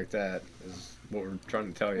anything like that, is what we're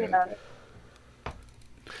trying to tell you. yeah.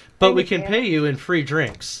 But we can pay you in free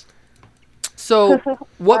drinks. So,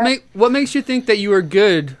 what makes you think that you are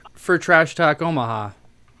good for Trash Talk Omaha?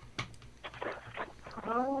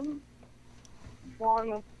 Well,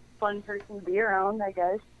 I'm a fun person to be around, I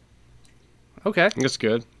guess. Okay. That's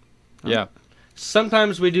good. Yeah.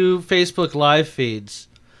 Sometimes we do Facebook live feeds.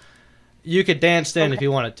 You could dance then if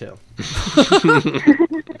you wanted to.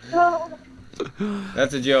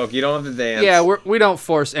 That's a joke. You don't have to dance. Yeah, we don't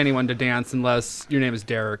force anyone to dance unless your name is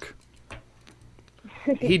Derek.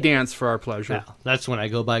 He danced for our pleasure. Now, that's when I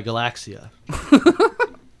go by Galaxia.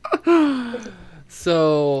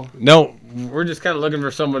 So, No, we're just kind of looking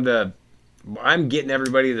for someone to... I'm getting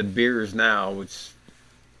everybody the beers now, which...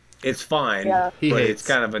 It's fine, Yeah. He but hates. it's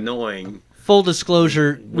kind of annoying. Full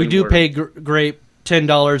disclosure, we do we're- pay Grape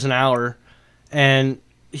 $10 an hour, and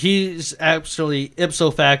he's actually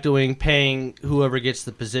ipso factoing paying whoever gets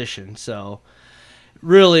the position. So,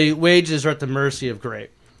 really, wages are at the mercy of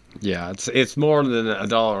Grape. Yeah, it's more than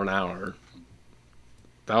 $1 an hour.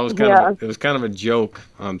 That was it was kind of a joke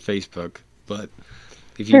on Facebook, but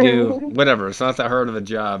if you do whatever, it's not that hard of a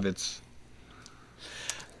job. It's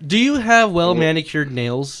Do you have well manicured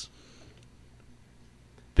nails?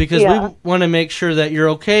 Because Yeah. we want to make sure that you're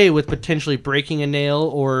okay with potentially breaking a nail,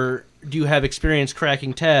 or do you have experience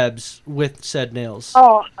cracking tabs with said nails?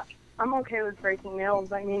 Oh, I'm okay with breaking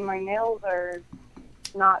nails. I mean, my nails are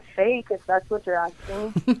not fake, if that's what you're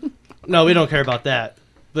asking. No, we don't care about that.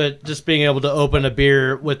 But just being able to open a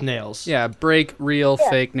beer with nails. yeah, break, real, Yeah.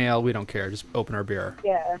 fake nail, we don't care. Just open our beer.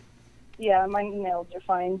 Yeah. Yeah, my nails are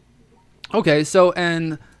fine. Okay, so,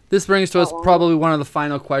 and this brings to us probably one of the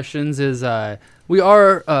final questions is, we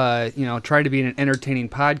are, trying to be an entertaining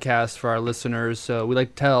podcast for our listeners, so we like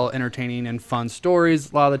to tell entertaining and fun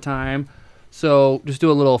stories a lot of the time. So just do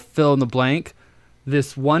a little fill in the blank.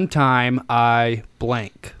 This one time I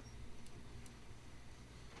blank.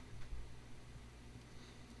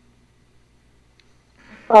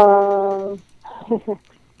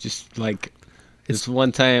 just like this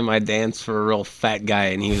one time I danced for a real fat guy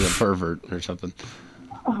and he was a pervert or something.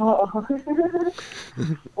 Oh.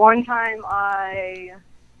 One time I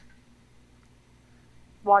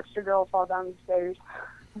watched a girl fall down the stairs.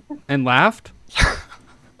 And laughed?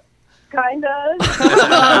 Kind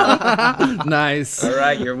of. Nice. All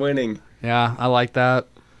right, you're winning. Yeah, I like that.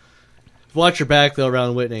 Watch your back, though,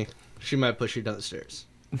 around Whitney. She might push you down the stairs.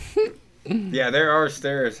 Yeah, there are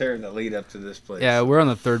stairs here that lead up to this place. Yeah, we're on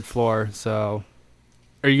the 3rd floor, so...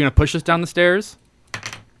 Are you going to push us down the stairs?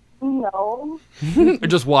 No. Or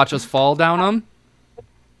just watch us fall down them?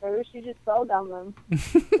 Maybe she just fell down them.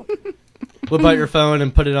 Whip out your phone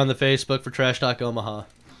and put it on the Facebook for Trash Talk Omaha.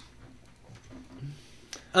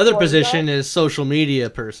 Other What is position that? is social media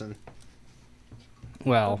person.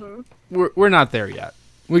 Well, Mm-hmm. we're not there yet.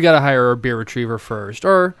 We got to hire a beer retriever first.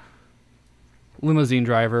 Or limousine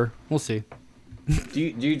driver. We'll see. Do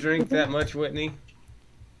you drink that much, Whitney?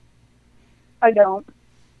 I don't.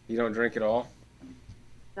 You don't drink at all?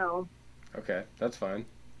 No. Okay, that's fine.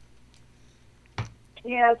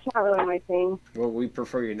 Yeah, it's not really my thing. Well, we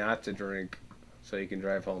prefer you not to drink so you can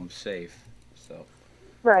drive home safe. So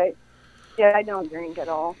Right. Yeah, I don't drink at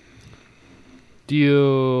all. Do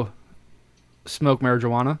you smoke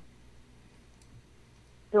marijuana?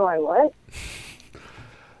 Do I what?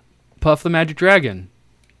 Puff the Magic Dragon.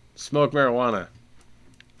 smoke marijuana.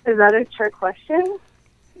 Is that a trick question?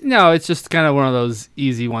 No, it's just kind of one of those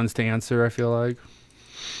easy ones to answer, I feel like.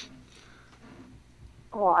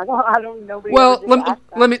 Oh, I don't know. Well,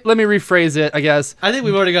 let me rephrase it, I guess. I think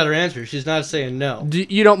we've already got her answer. She's not saying no.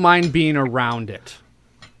 You don't mind being around it.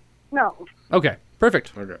 No. Okay,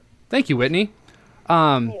 perfect. Okay. Thank you, Whitney.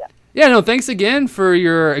 Yeah, no, thanks again for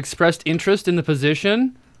your expressed interest in the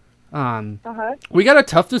position. Uh-huh. We got a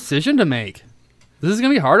tough decision to make. This is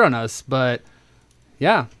going to be hard on us, but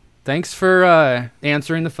yeah, thanks for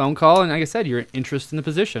answering the phone call. And like I said, your interest in the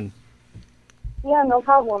position. Yeah, no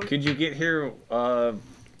problem. Could you get here, I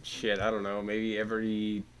don't know, maybe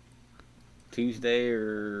every Tuesday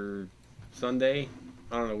or Sunday?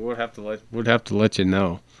 I don't know. We'd have to let you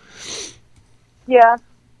know. Yeah.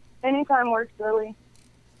 Anytime works, really.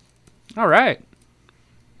 All right.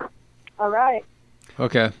 All right.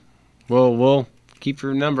 Okay. Well, we'll keep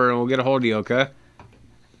your number and we'll get a hold of you, okay?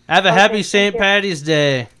 Have a Okay, happy thank St. you. Patty's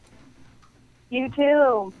Day. You too.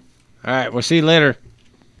 All right. We'll see you later.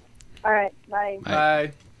 All right. Bye.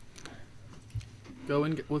 Bye. Go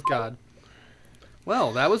in with God.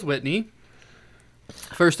 Well, that was Whitney.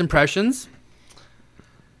 First impressions.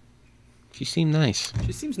 She seemed nice.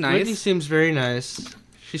 She seems Whitney nice. seems very nice.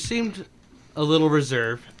 She seemed a little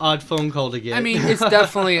reserved. Odd phone call to get. I mean, it's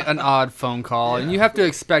definitely an odd phone call, and you have to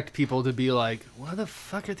expect people to be like, "What the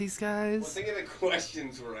fuck are these guys?" think of the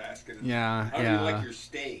questions we're asking. Yeah, yeah. your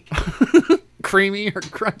steak? Creamy or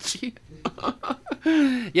crunchy?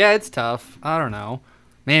 Yeah, it's tough. I don't know,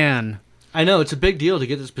 man. I know it's a big deal to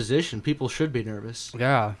get this position. People should be nervous.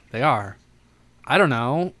 Yeah, they are. I don't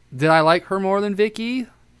know. Did I like her more than Vicky?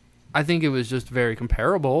 I think it was just very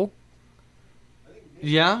comparable.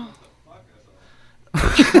 Yeah.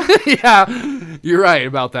 Yeah, you're right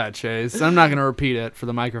about that, Chase. I'm not going to repeat it for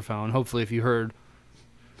the microphone. Hopefully, if you heard,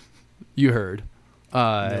 you heard.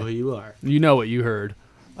 No, you are. You know what you heard.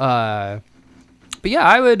 But yeah,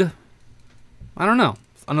 I don't know,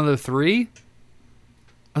 another 3?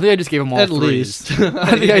 I think I just gave them all At 3s. least. I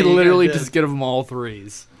think I Yeah, you literally did. just gave them all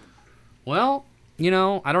 3s. Well,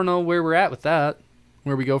 I don't know where we're at with that.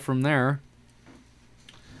 Where we go from there.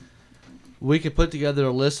 We could put together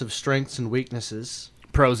a list of strengths and weaknesses.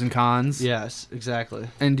 Pros and cons. Yes, exactly.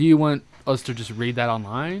 And do you want us to just read that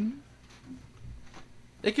online?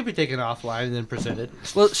 It could be taken offline and then presented.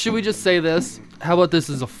 Well, should we just say this? How about this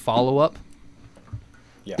as a follow-up?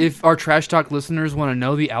 Yeah. If our Trash Talk listeners want to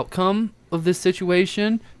know the outcome of this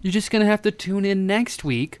situation, you're just going to have to tune in next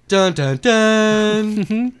week. Dun dun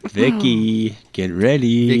dun. Vicky, get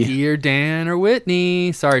ready. Vicky or Dan or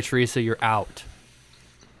Whitney. Sorry, Teresa, you're out.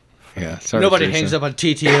 Yeah, sorry. Nobody Teresa. hangs up on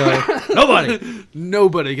TTO. Nobody.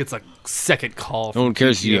 Nobody gets a second call from No one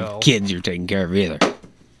cares if you TTO. have kids you're taking care of either.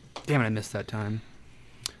 Damn it, I missed that time.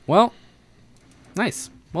 Well, nice.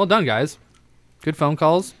 Well done, guys. Good phone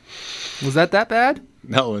calls. Was that bad?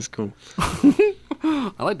 That was cool.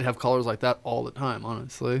 I like to have callers like that all the time,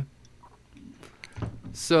 honestly.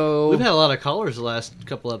 So We've had a lot of callers the last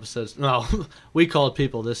couple episodes. No, we called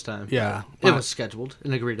people this time. Yeah. It was scheduled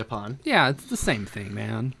and agreed upon. yeah, it's the same thing,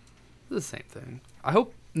 man. It's the same thing. I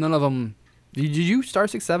hope none of them. Did you star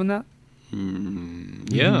 6-7 that?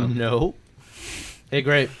 Yeah. No. Hey,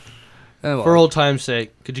 great. Oh, well. For old time's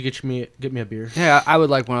sake, could you get me a beer? Yeah, I would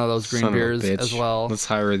like one of those green Son of a beers bitch. as well. Let's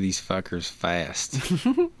hire these fuckers fast.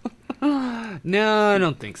 No, I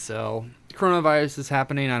don't think so. Coronavirus is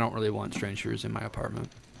happening. I don't really want strangers in my apartment.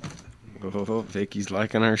 Oh, Vicky's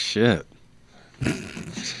liking our shit.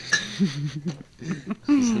 She's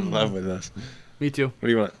in love with us. Me too. What do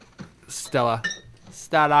you want? Stella.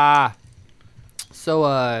 So,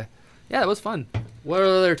 yeah, that was fun. What are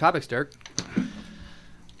the other topics, Dirk?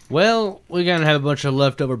 Well, we're gonna have a bunch of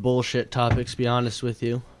leftover bullshit topics. Be honest with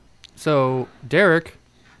you. So, Derek,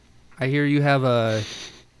 I hear you have a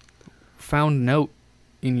found note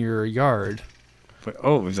in your yard. But,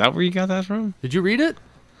 oh, is that where you got that from? Did you read it?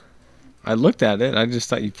 I looked at it. I just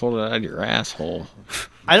thought you pulled it out of your asshole.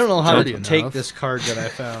 I don't know how Dirty to enough. take this card that I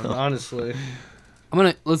found, honestly.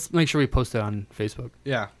 Let's make sure we post it on Facebook.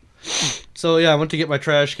 Yeah. So yeah, I went to get my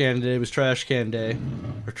trash can today. It was trash can day,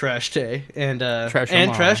 or trash day, and Trash and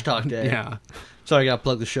Omaha. trash talk day. Yeah. Sorry, I got to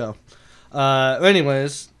plug the show.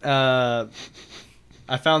 Anyways, I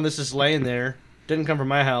found this is laying there. Didn't come from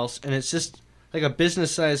my house, and it's just like a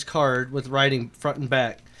business-sized card with writing front and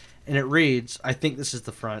back, and it reads, I think this is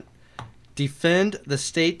the front, defend the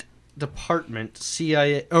State Department,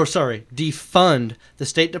 CIA, defund the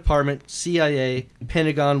State Department, CIA,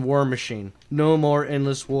 Pentagon war machine. No more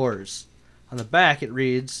endless wars. On the back it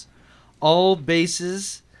reads, all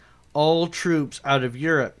bases, all troops out of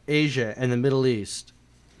Europe, Asia, and the Middle East.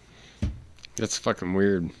 That's fucking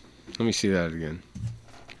weird. Let me see that again.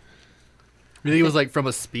 You think it was like from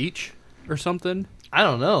a speech or something? I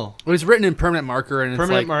don't know. Well, it's written in permanent marker and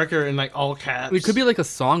Permanent it's like marker in like all caps. it could be like a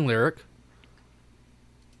song lyric.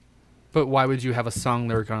 But why would you have a song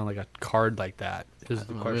lyric on like a card like that? Is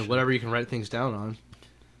the I mean, question. whatever you can write things down on.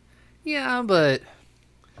 Yeah, but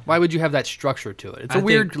why would you have that structure to it? It's I a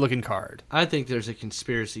weird think- looking card. I think there's a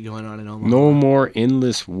conspiracy going on in Omaha. No more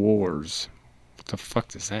endless wars. What the fuck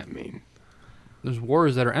does that mean? There's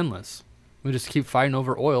wars that are endless. We just keep fighting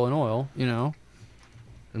over oil and oil, you know?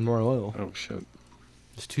 And more oil. Oh shit.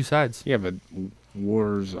 There's two sides. Yeah, but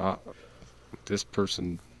wars. This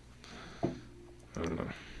person. I don't know.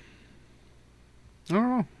 I don't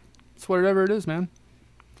know. It's whatever it is, man.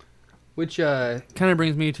 Which kind of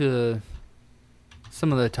brings me to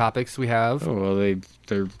some of the topics we have. Oh well,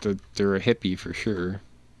 they're a hippie for sure.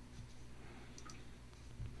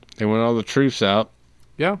 They want all the troops out.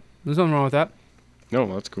 Yeah, there's nothing wrong with that. No,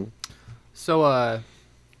 that's cool. So,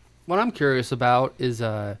 what I'm curious about is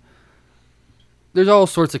there's all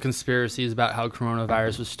sorts of conspiracies about how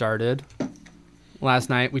coronavirus was started. Last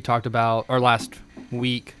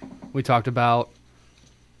week we talked about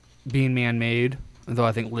being man-made, although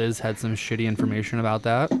I think Liz had some shitty information about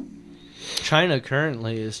that. China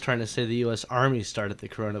currently is trying to say the U.S. Army started the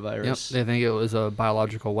Yep, coronavirus. they think it was a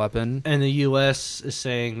biological weapon. And the U.S. is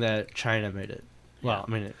saying that China made it. Well,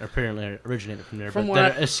 I mean, it apparently originated from there, From but what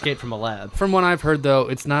that it escaped from a lab. From what I've heard, though,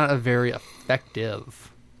 it's not a very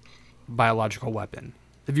effective biological weapon.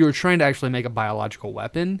 If you were trying to actually make a biological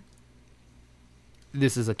weapon,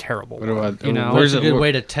 this is a terrible What one. about- You know, where's It's a it- good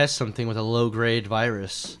way to test something with a low-grade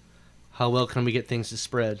virus. How well can we get things to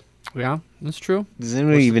spread? yeah, that's true. Does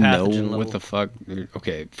anybody What's the even know pathogen what level? the fuck?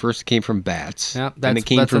 Okay, first it came from bats. Yeah, then it that's-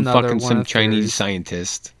 came that's from another fucking one some of the Chinese theories.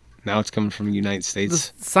 scientist. Now it's coming from the United The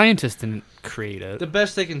States. scientists didn't create it. The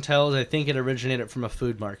best they can tell is I think it originated from a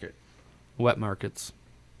food market. Wet markets.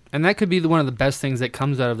 And that could be one of the best things that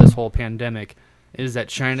comes out of this whole pandemic is that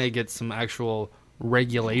China gets some actual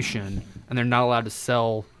regulation and they're not allowed to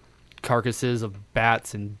sell carcasses of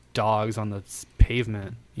bats and dogs on the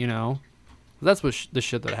pavement, you know? That's what the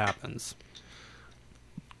shit that happens.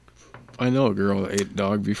 I know a girl that ate a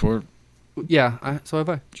dog before. Yeah, so have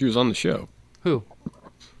I. She was on the show. Who?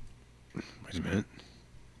 Wait a minute.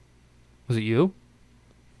 Was it you?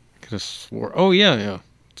 Could have swore. Oh yeah.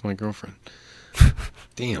 It's my girlfriend.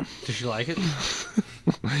 Damn. Did she like it?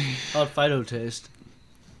 How'd Fido taste?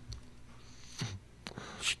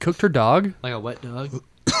 She cooked her dog? Like a wet dog?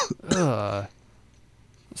 Ugh.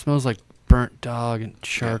 It smells like burnt dog and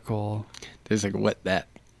charcoal. Tastes like a wet bat.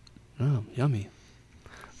 Oh, yummy.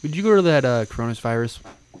 Would you go to that coronavirus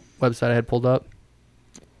website I had pulled up?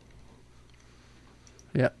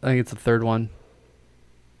 Yeah, I think it's the third one.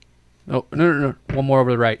 Oh, no. One more over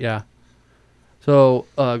to the right, yeah. So,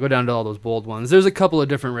 go down to all those bold ones. There's a couple of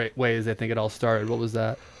different ways I think it all started. What was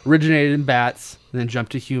that? Originated in bats, then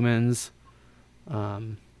jumped to humans,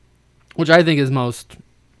 which I think is most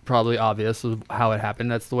probably obvious of how it happened.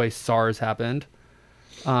 That's the way SARS happened.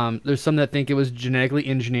 There's some that think it was genetically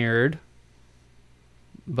engineered,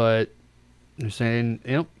 but they're saying,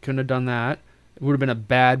 couldn't have done that. It would have been a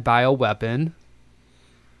bad bioweapon.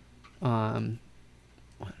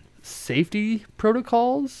 Safety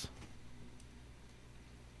protocols?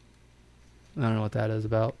 I don't know what that is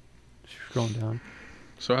about. Scrolling down.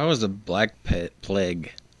 So how was the Black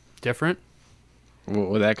Plague? Different?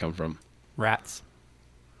 Where'd that come from? Rats.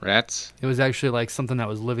 Rats? It was actually like something that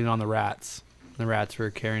was living on the rats. The rats were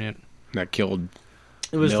carrying it. That killed.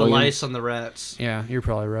 It was the Millions? lice on the rats. Yeah, you're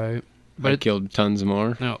probably right. But But it killed tons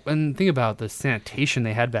more. no, and think about the sanitation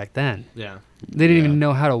they had back then. Yeah. They didn't Yeah. even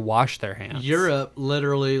know how to wash their hands. Europe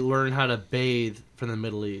literally learned how to bathe from the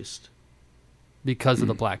Middle East. Because of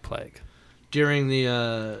the Black Plague. During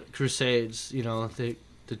the Crusades,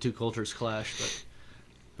 the two cultures clashed,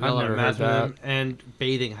 but a lot never of heard math that. room, and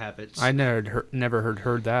bathing habits. I never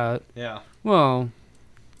heard that. Yeah. Well,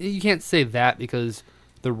 you can't say that because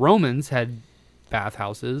the Romans had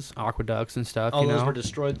bathhouses, aqueducts, and stuff. All you those know? were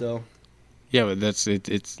destroyed, though. Yeah, but that's it.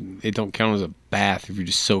 It don't count as a bath if you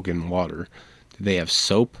just soak in water. Did they have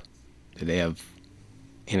soap? Did they have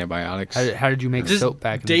antibiotics? How did you make Just soap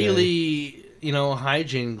back in the day? daily,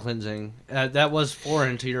 hygiene cleansing. That was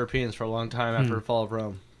foreign to Europeans for a long time after the fall of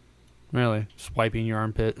Rome. Really? Just wiping your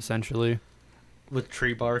armpit, essentially. With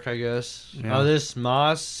tree bark, I guess. Yeah. Oh, this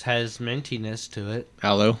moss has mintiness to it.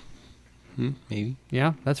 Aloe? Maybe.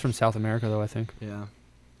 Yeah, that's from South America, though, I think. Yeah.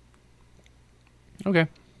 Okay.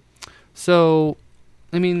 So,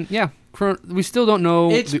 I mean, yeah, we still don't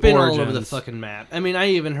know It's the been origins. all over the fucking map. I mean, I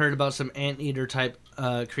even heard about some anteater type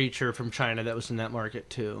creature from China that was in that market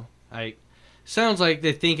too. Sounds like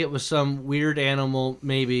they think it was some weird animal,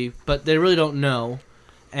 maybe, but they really don't know,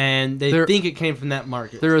 and they think it came from that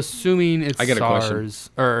market. They're assuming it's I got a question. SARS,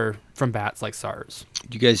 or from bats like SARS.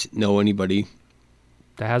 Do you guys know anybody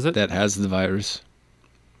That has it? that has the virus?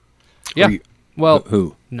 Yeah. Or you- Well,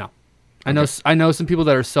 who? no. I know some people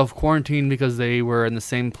that are self-quarantined because they were in the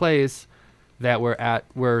same place that were at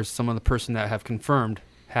where some of the person that have confirmed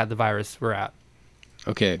had the virus were at.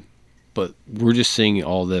 Okay, but we're just seeing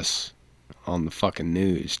all this on the fucking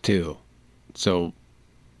news too. So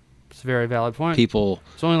It's a very valid point. people,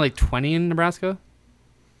 There's only like 20 in Nebraska.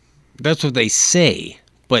 that's what they say.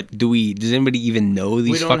 But does anybody even know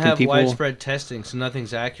these we don't fucking have people? widespread testing, so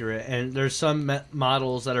nothing's accurate. And there's some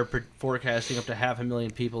models that are forecasting up to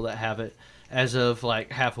 500,000 people that have it as of like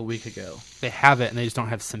half a week ago. They have it and they just don't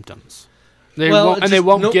have symptoms. They it's won't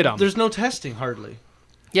just get them. There's no testing hardly.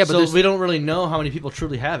 Yeah, but so we don't really know how many people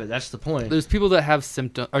truly have it. That's the point. there's people that have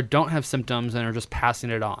symptoms or don't have symptoms and are just passing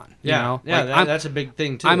it on. You know? Yeah, Like, that's a big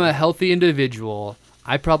thing too. I'm a healthy individual.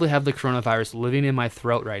 I probably have the coronavirus living in my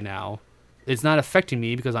throat right now. It's not affecting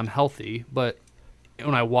me because I'm healthy, but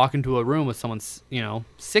when I walk into a room with someone,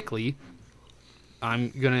 sickly, I'm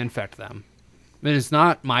going to infect them. And it's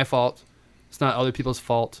not my fault. It's not other people's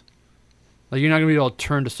fault. Like, you're not going to be able to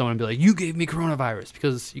turn to someone and be like, you gave me coronavirus,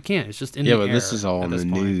 because you can't. It's just in the air. Yeah, but this is all at in the this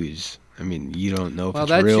point. news. I mean, you don't know if Well, it's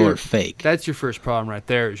that's real your- or fake. That's your first problem right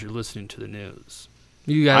there, is you're listening to the news.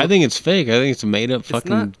 You guys, I think it's fake. I think it's a made up it's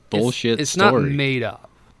fucking not- bullshit it's story. not made up.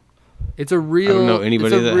 It's a real. I don't know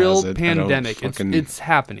anybody it's a that real has it. I don't pandemic. fucking- It's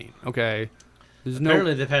happening. Okay. There's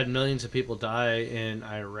Apparently, they've had millions of people die in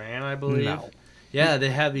Iran, I believe. No. Yeah, they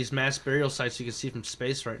have these mass burial sites you can see from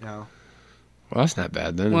space right now. Well, that's not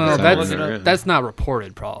bad then. Well, It's not look it really- up. that's not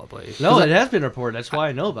reported probably. No, 'Cause it has been reported. That's why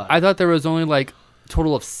I know about it. I thought there was only like a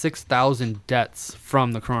total of 6,000 deaths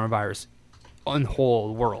from the coronavirus in the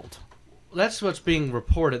whole world. That's what's being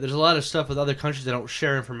reported. There's a lot of stuff with other countries that don't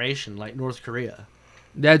share information, like North Korea.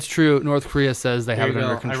 That's true. North Korea says they There have you it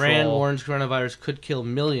under go. control. Iran warns coronavirus could kill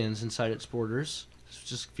millions inside its borders. This was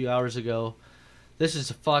just a few hours ago. This is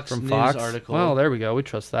a Fox from News Fox. article. Well, there we go. We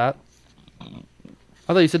trust that.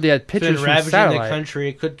 I thought you said they had It's pictures been from ravaging the satellite. country.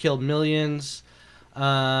 It could kill millions. Where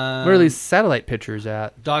are these satellite pictures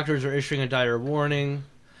at? Doctors are issuing a dire warning.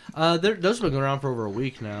 Those have been going around for over a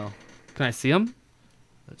week now. Can I see them?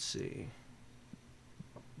 Let's see.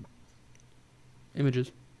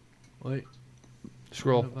 Images. Wait.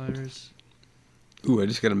 Scroll. Coronavirus. Ooh, I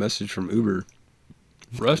just got a message from Uber.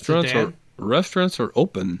 Restaurants are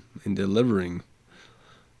open and delivering.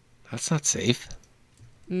 That's not safe.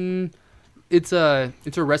 It's a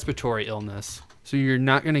respiratory illness, so you're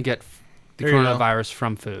not going to get the There you go. coronavirus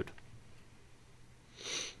from food.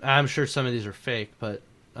 I'm sure some of these are fake, but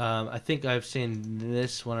I think I've seen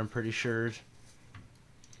this one. I'm pretty sure.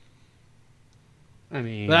 I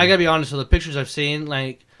mean, But I gotta be honest with the pictures I've seen.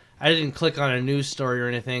 Like, I didn't click on a news story or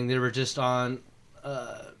anything. They were just on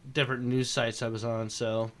different news sites I was on.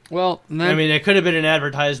 So well, and I mean, it could have been an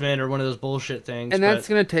advertisement or one of those bullshit things. and but that's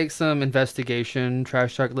going to take some investigation.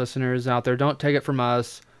 Trash Talk listeners out there, don't take it from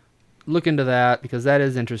us. Look into that, because that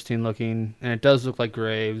is interesting looking, and it does look like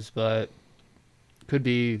graves, but could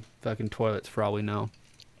be fucking toilets for all we know.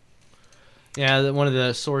 yeah, one of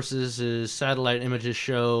the sources is satellite images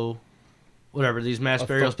show whatever these mass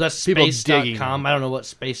burials. But that's people digging. space.com. I don't know what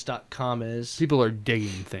space.com is. People are digging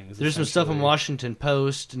things. There's some stuff in essentially. Washington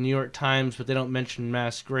Post, New York Times, but they don't mention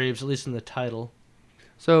mass graves, at least in the title.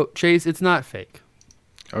 So, Chase, it's not fake.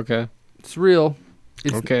 Okay, It's real.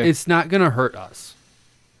 It's, Okay. It's not going to hurt us.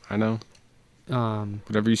 I know.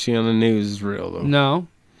 Whatever you see on the news is real, though. No,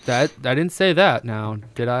 I didn't say that. Now,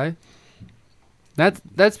 did I?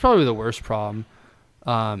 That's probably the worst problem.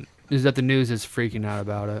 Is that the news is freaking out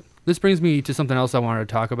about it. This brings me to something else I wanted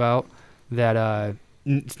to talk about. That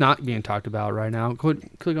it's not being talked about right now. Click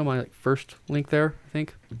on my first link there. I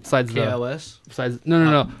think besides KOS.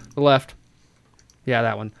 No, the left. Yeah,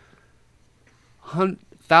 that one.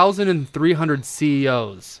 1,300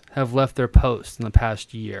 CEOs have left their posts in the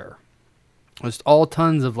past year. Just all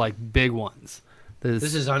tons of like big ones.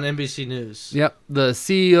 This is on NBC News. Yep, the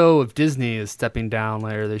CEO of Disney is stepping down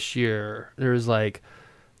later this year. There's like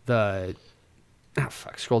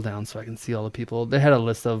scroll down so I can see all the people. They had a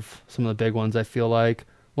list of some of the big ones. I feel like.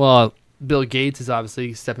 Well, Bill Gates is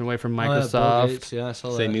obviously stepping away from Microsoft. Bill Gates. Yeah, I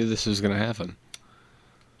saw that. They knew this was going to happen.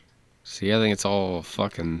 See, I think it's all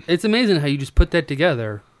fucking... It's amazing how you just put that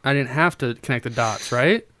together. I didn't have to connect the dots,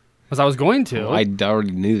 right? Because I was going to. I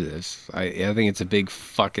already knew this. I think it's a big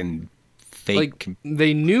fucking fake... Like,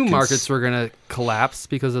 they knew markets were going to collapse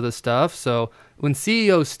because of this stuff. So when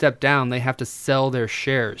CEOs step down, they have to sell their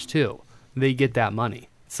shares too. They get that money.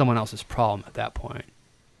 It's someone else's problem at that point.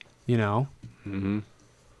 You know? Mm-hmm.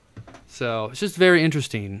 So it's just very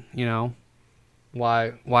interesting, you know,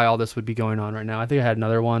 why all this would be going on right now. I think I had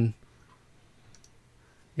another one.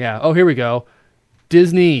 Yeah. Oh, here we go.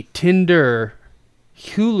 Disney, Tinder,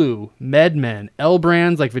 Hulu, MedMen, L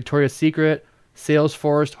brands like Victoria's Secret,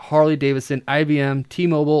 Salesforce, Harley Davidson, IBM,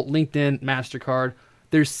 T-Mobile, LinkedIn, MasterCard.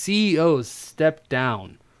 Their CEOs stepped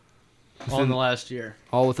down. All in the last year.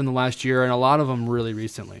 All within the last year, and a lot of them really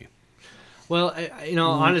recently. Well,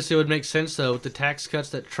 honestly, it would make sense, though, with the tax cuts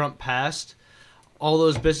that Trump passed. All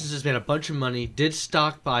those businesses made a bunch of money, did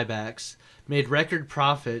stock buybacks, made record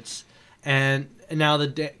profits, and now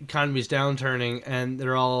the economy's downturning, and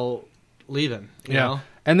they're all leaving. You know?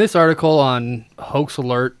 And this article on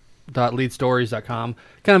hoaxalert.leadstories.com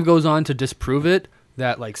kind of goes on to disprove it,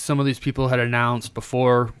 that like some of these people had announced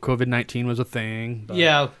before COVID-19 was a thing. But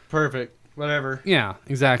yeah, perfect. Whatever. Yeah,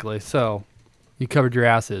 exactly. So you covered your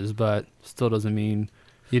asses, but still doesn't mean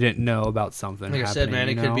you didn't know about something. Like I said, man,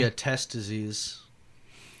 it could be a test disease.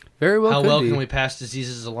 Very well. How well can we pass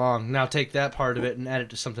diseases along? Now take that part of it and add it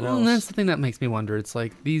to something else. And that's the thing that makes me wonder. It's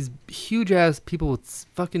like these huge ass people with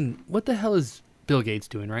fucking. What the hell is Bill Gates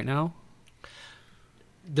doing right now?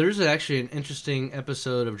 There's actually an interesting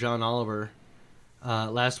episode of John Oliver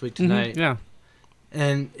last week tonight. Yeah.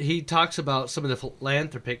 And he talks about some of the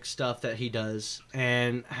philanthropic stuff that he does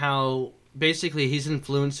and how basically he's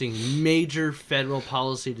influencing major federal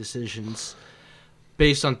policy decisions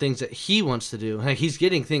based on things that he wants to do. Like he's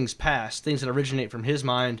getting things passed, things that originate from his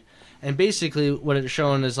mind. And basically what it's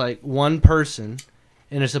showing is like one person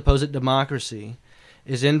in a supposed democracy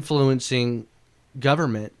is influencing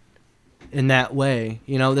government in that way.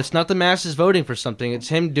 You know, that's not the masses voting for something. It's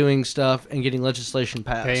him doing stuff and getting legislation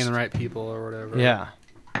passed. Paying the right people or whatever. Yeah.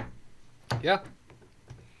 Yeah.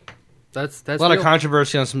 That's a lot of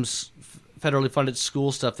controversy on some federally funded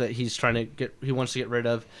school stuff that he wants to get rid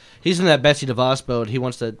of. He's in that Betsy DeVos boat. He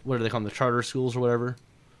wants to, what do they call them, the charter schools or whatever.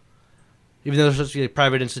 Even though they're supposed to be like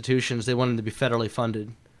private institutions, they want them to be federally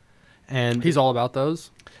funded. And he's all about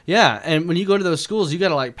those. Yeah, and when you go to those schools, you got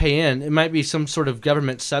to like pay in. It might be some sort of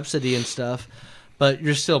government subsidy and stuff, but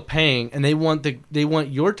you're still paying. And they want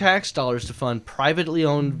your tax dollars to fund privately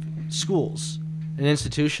owned schools and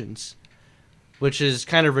institutions, which is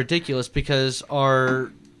kind of ridiculous because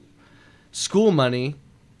our school money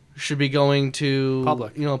should be going to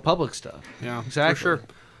public stuff. Yeah, exactly. For sure.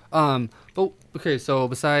 But okay, so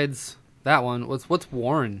besides that one, what's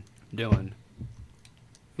Warren doing?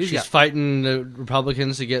 She's fighting the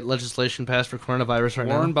Republicans to get legislation passed for coronavirus right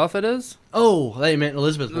now. Warren Buffett is? Oh, they meant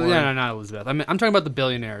Elizabeth Warren. No, not Elizabeth. I'm talking about the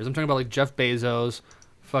billionaires. I'm talking about like Jeff Bezos,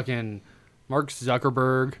 fucking Mark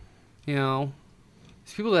Zuckerberg. You know,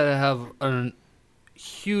 these people that have a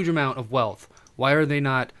huge amount of wealth. Why are they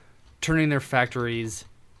not turning their factories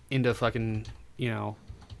into fucking,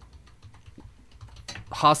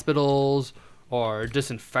 hospitals or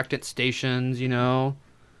disinfectant stations? No,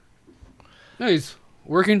 he's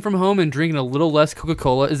working from home and drinking a little less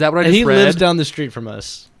Coca-Cola. Is that what I just read? He lives down the street from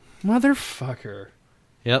us. Motherfucker.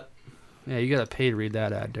 Yep. Yeah, you got to pay to read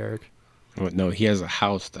that ad, Derek. No, he has a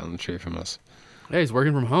house down the street from us. Yeah, he's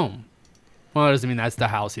working from home. Well, that doesn't mean that's the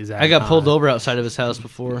house he's at. I got pulled over outside of his house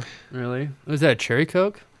before. Really? Was that a cherry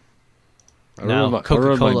Coke? No,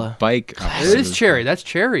 Coca-Cola. Bike. It is cherry. That's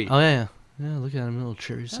cherry. Oh, yeah. Yeah, look at him, little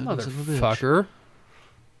cherry. That motherfucker.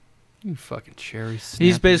 You fucking cherry.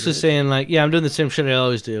 He's basically saying, like, yeah, I'm doing the same shit I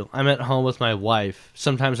always do. I'm at home with my wife.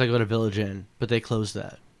 Sometimes I go to Village Inn, but they closed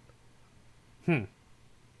that.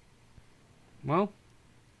 Well,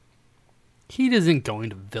 he isn't going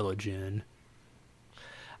to Village Inn.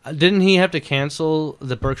 Didn't he have to cancel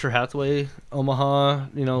the Berkshire Hathaway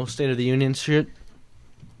Omaha, State of the Union shit?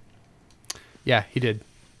 Yeah, he did.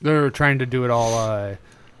 They were trying to do it all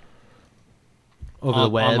over the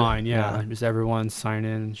web. Online, yeah. Just everyone sign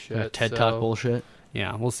in and shit. Yeah, TED Talk bullshit.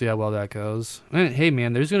 Yeah, we'll see how well that goes. And, hey,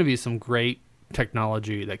 man, there's going to be some great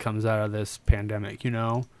technology that comes out of this pandemic,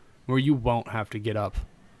 where you won't have to get up.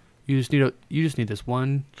 You just need this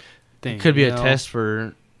one thing. It could be a test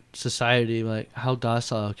for society, like how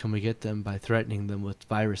docile can we get them by threatening them with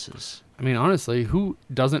viruses? I mean, honestly, who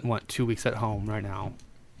doesn't want 2 weeks at home right now?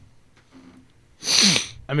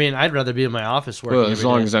 I mean, I'd rather be in my office working. Well, as every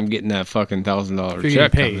long day. as I'm getting that fucking $1,000 If you're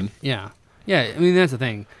check getting paid. coming. Yeah. I mean, that's the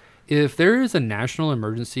thing. If there is a national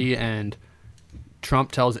emergency and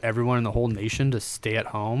Trump tells everyone in the whole nation to stay at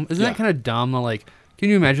home, isn't that kind of dumb? Like, can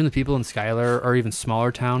you imagine the people in Schuyler or even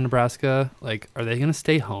smaller town Nebraska? Like, are they going to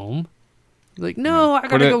stay home? Like, no, I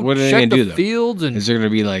got to go check the fields. And is there going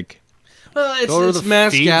to be like... Well, go to it's the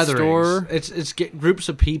mass feed gatherings. store? It's groups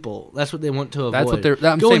of people. That's what they want to avoid. That's what they're...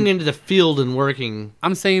 I'm going saying, into the field and working.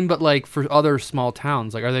 I'm saying, but like for other small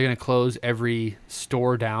towns, like, are they going to close every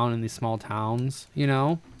store down in these small towns?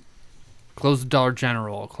 Close the Dollar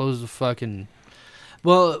General. Close the fucking...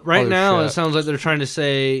 Well, right now shit. it sounds like they're trying to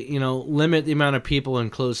say, limit the amount of people in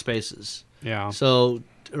closed spaces. Yeah. So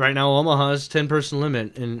right now Omaha's 10-person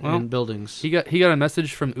limit in buildings. He got a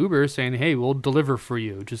message from Uber saying, "Hey, we'll deliver for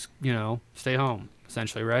you. Just stay home."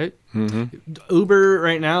 Essentially, right? Mm-hmm. Uber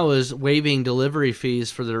right now is waiving delivery fees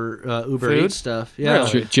for their Uber Food? Eats stuff. Yeah,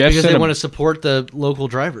 Really? because they want to support the local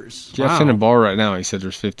drivers. Jeff's in a bar right now. He said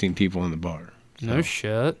there's 15 people in the bar. So. No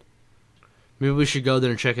shit. Maybe we should go there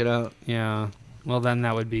and check it out. Yeah. Well, then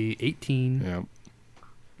that would be 18. Yeah.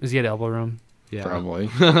 Is he at elbow room? Yeah, probably.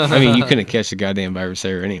 I mean, you couldn't catch the goddamn virus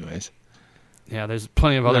there, anyways. Yeah, there's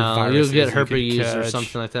plenty of other viruses. You'll get herpes you could or catch.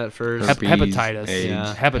 something like that first. Hepatitis. AIDS,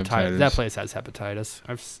 Yeah. Hepatitis. That place has hepatitis.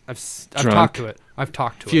 I've Drunk. talked to it. I've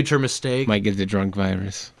talked to Future mistake. Might get the drunk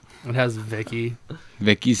virus. it. It has Vicky.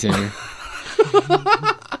 Vicky's here.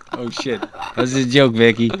 Oh shit! That was a joke,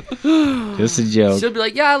 Vicky. Just a joke. She'll be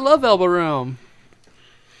like, "Yeah, I love elbow room."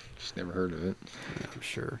 She's never heard of it. Yeah, I'm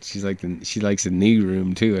sure. She likes the new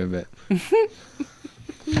room too. I bet.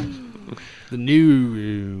 The new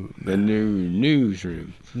room. The new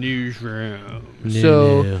newsroom. Newsroom.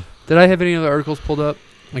 So, did I have any other articles pulled up?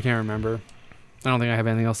 I can't remember. I don't think I have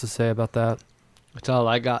anything else to say about that. That's all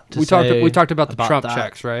I got to We say. talked about the Trump that.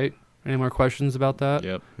 checks, right? Any more questions about that?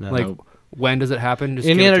 Yep. No. Like, when does it happen? Just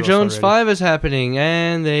give it Indiana to us Jones already. 5 is happening,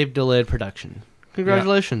 and they've delayed production.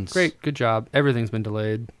 Congratulations. Great, good job. Everything's been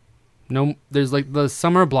delayed. No, there's like the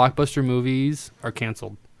summer blockbuster movies are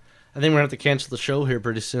canceled. I think we're going to have to cancel the show here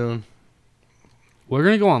pretty soon. We're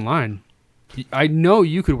gonna go online. I know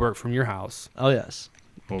you could work from your house. Oh, yes.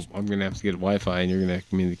 Well, I'm gonna have to get Wi-Fi, and you're gonna have to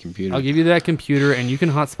give me the computer. I'll give you that computer, and you can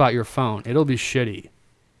hotspot your phone. It'll be shitty,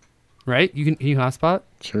 right? Can you hotspot?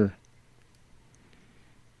 Sure.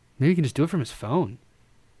 Maybe you can just do it from his phone.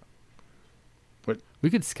 What? We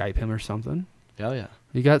could Skype him or something. Oh, yeah.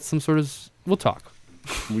 You got some sort of... We'll talk.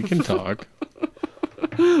 We can talk.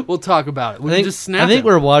 We'll talk about it. We can just snap I think him.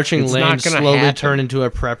 we're watching It's Lane not gonna slowly happen. turn into a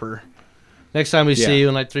prepper. Next time we Yeah. see you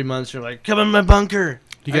in like 3 months, you're like, come in my bunker.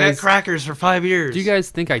 You I got guys- crackers for 5 years. Do you guys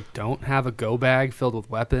think I don't have a go bag filled with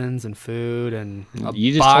weapons and food and a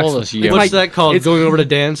You just box told with- us you It's have- What's like- that called? it's- Going over to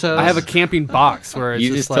Dan's house? I have a camping box where it's You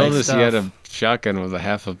just just told like us you had stuff. a shotgun with a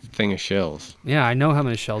half a thing of shells. Yeah, I know how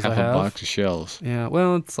many shells Half I have. a box of shells. Yeah,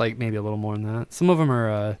 well, it's like maybe a little more than that. Some of them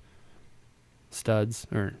are studs,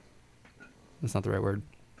 or that's not the right word.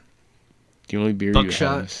 The only beer Buckshot.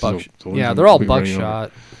 you have. is the ones Yeah, that they're all we running over.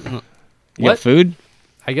 buckshot. You got food?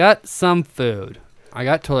 I got some food. I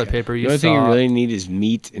got toilet paper. The You only thing you saw. really need is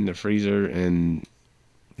meat in the freezer and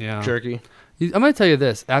Yeah. jerky. I'm going to tell you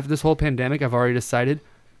this. After this whole pandemic, I've already decided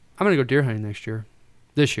I'm going to go deer hunting next year.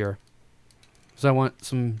 This year. Because I want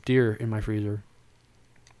some deer in my freezer.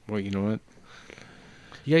 well, you know what?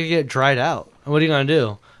 You gotta get it dried out. And what are you gonna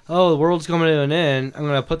do? Oh, the world's coming to an end. I'm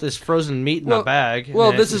gonna put this frozen meat in Well- a bag. and well,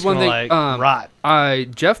 then this it's is just one gonna, thing, Like,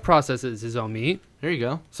 rot. Jeff processes his own meat. There you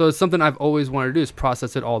go. So it's something I've always wanted to do is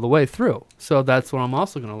process it all the way through. So that's what I'm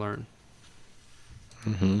also going to learn.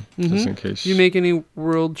 Mm-hmm. Just in case. Do you make any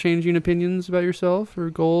world-changing opinions about yourself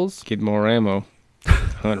or goals? Get more ammo.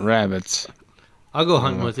 Hunt rabbits. I'll go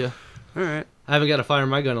hunting with you. All right. I haven't got to fire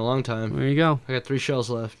my gun in a long time. There you go. I got 3 shells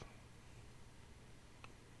left.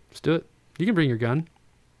 Let's do it. You can bring your gun.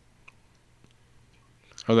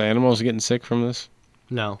 Are the animals getting sick from this?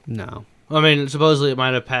 No. No. I mean, supposedly it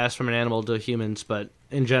might have passed from an animal to humans, but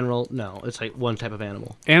in general, no. It's like one type of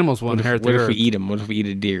animal. Animals will What inherit if, the what if earth. we eat them? What if we eat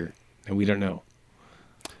a deer and we don't know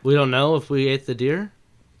We don't know if we ate the deer.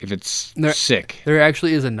 if it's There- sick? There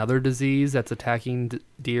actually is another disease that's attacking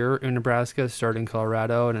deer in Nebraska, starting in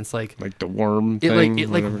Colorado, and it's like Like the worm it thing.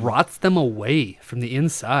 like whatever. rots them away from the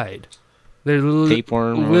inside. They're literally,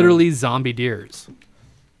 Tapeworm or- literally zombie deers.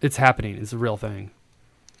 It's happening. It's a real thing.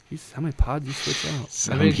 Jeez, how many pods you switch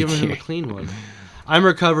out? I've been giving him a clean one. I'm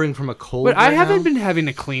recovering from a cold. But I right haven't now. been having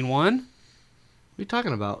a clean one. What are you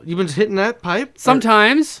talking about? You've been hitting that pipe?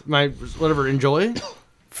 Sometimes. My whatever. Enjoy.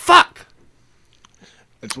 Fuck.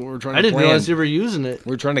 That's what we're trying I to didn't plan. realize you were using it.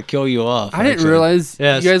 We're trying to kill you off. I didn't actually. realize.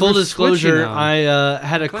 Yes. you guys Full were disclosure. switching them. I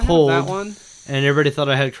had a Can I have cold, that one? and everybody thought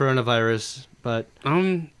I had coronavirus. But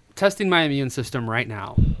I'm testing my immune system right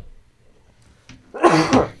now.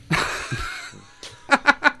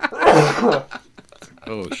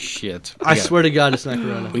 Oh shit! I swear to God, it's not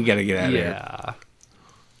corona. we gotta get out of here. Yeah.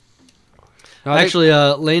 No, I- Actually,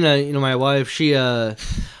 Lena, my wife, she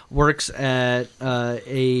works at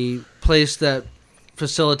a place that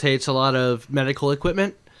facilitates a lot of medical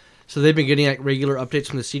equipment. So they've been getting regular updates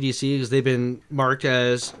from the CDC because they've been marked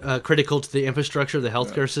as critical to the infrastructure of the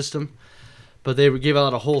healthcare system. But they gave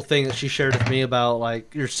out a whole thing that she shared with me about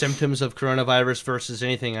like your symptoms of coronavirus versus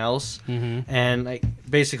anything else. Mhm. And like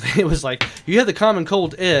basically it was like you have the common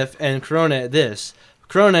cold if and corona this.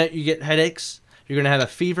 Corona, you get headaches, you're going to have a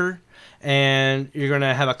fever, and you're going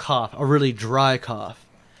to have a cough, a really dry cough.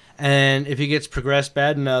 And if it gets progressed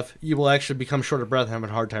bad enough, you will actually become short of breath and have a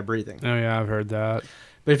hard time breathing. Oh yeah, I've heard that.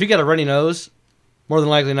 But if you got a runny nose, more than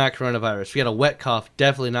likely not coronavirus. If you got a wet cough,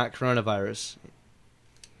 definitely not coronavirus.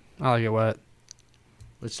 I like it wet.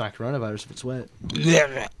 It's not coronavirus if it's wet.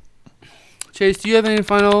 Chase, do you have any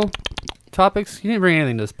final topics? You didn't bring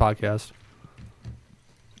anything to this podcast.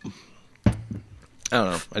 I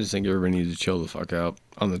don't know. I just think everybody needs to chill the fuck out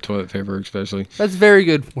on the toilet paper, especially. That's very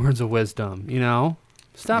good words of wisdom,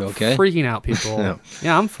 Stop You okay? freaking out, people. No.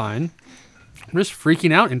 Yeah, I'm fine. I'm just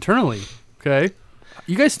freaking out internally, okay?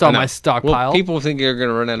 You guys stole I know. my stockpile. Well, people think they're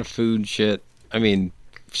gonna run out of food. Shit. I mean,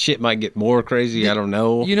 shit might get more crazy. I don't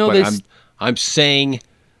know. You know but this- I'm saying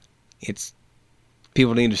it's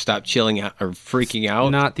people need to stop chilling out or freaking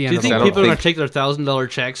out. Not the Do end you of the think I don't people are going think- to take their $1,000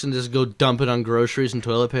 checks and just go dump it on groceries and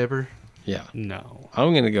toilet paper? Yeah. No.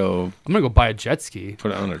 I'm gonna go I'm going to go buy a jet ski.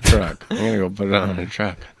 put it on a truck. I'm gonna go put it on a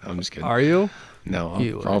truck. I'm just kidding. Are you? No,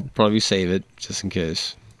 You I'll probably save it just in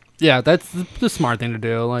case. Yeah, that's the smart thing to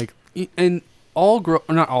do. Like, and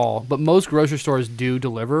not all, but most grocery stores do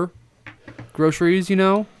deliver groceries,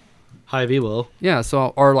 Hy-Vee will. Yeah,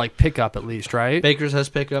 so, or like pickup at least, right? Baker's has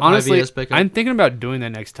pickup. Honestly, Hy-Vee has pickup. I'm thinking about doing that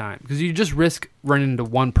next time because you just risk running into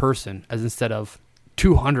one person as instead of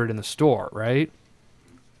 200 in the store, right?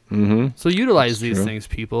 Mm-hmm. So utilize That's these true. things,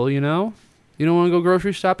 people. You don't want to go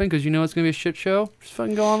grocery shopping because you know it's gonna be a shit show. Just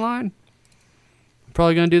fucking go online. I'm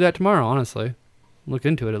probably gonna do that tomorrow. Honestly, look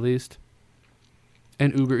into it at least.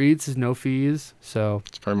 And Uber Eats is no fees, so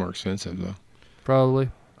It's probably more expensive though. probably.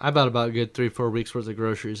 I bought about a good 3-4 weeks worth of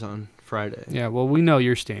groceries on Friday. Yeah. Well, we know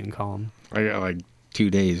you're staying calm. I got like 2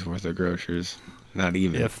 days worth of groceries. Not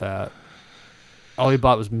even. If that. All he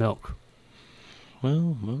bought was milk.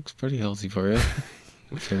 Well, milk's pretty healthy for you.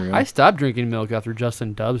 There we go. I stopped drinking milk after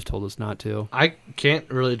Justin Dubs told us not to. I can't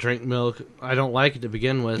really drink milk. I don't like it to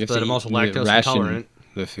begin with, You have but to I'm also eat- you lactose ration intolerant.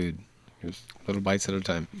 The food, just little bites at a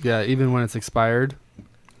time. Yeah, even when it's expired.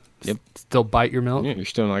 Yep. Still bite your milk. Yeah, you're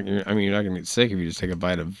still not. You're not gonna get sick if you just take a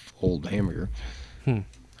bite of old hamburger. Hmm.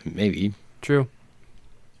 Maybe. True.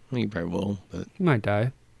 Well, you probably will, but You might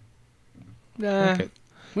die. Nah. okay.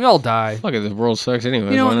 We all die. Look at the world sucks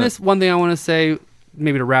anyway. And this one thing I want to say,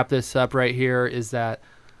 maybe to wrap this up right here, is that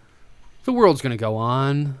the world's going to go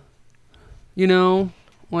on.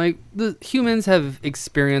 Like the humans have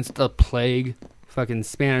experienced a plague, fucking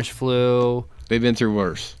Spanish flu. They've been through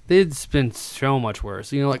worse. It's been so much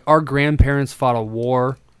worse. Like our grandparents fought a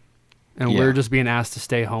war, and Yeah. we're just being asked to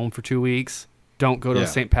stay home for 2 weeks. Don't go to Yeah.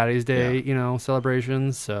 St. Patty's Day,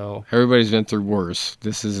 celebrations. So Everybody's been through worse.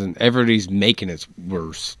 This isn't. Everybody's making it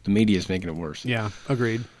worse. The media's making it worse. yeah,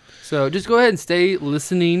 agreed. So just go ahead and stay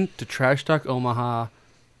listening to Trash Talk Omaha.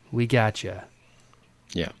 We got you.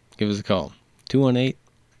 Yeah. Give us a call. 218.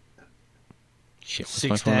 Shit. What's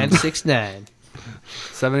my phone number? 6969.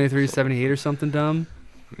 73, 78 or something dumb.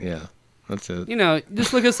 Yeah. That's it.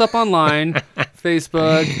 Just look us up online,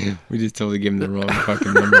 Facebook. We just totally gave him the wrong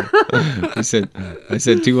fucking number. I said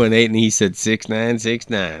 218 and he said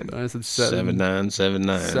 6969. I said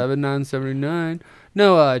 7979. 7979.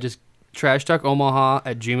 No, just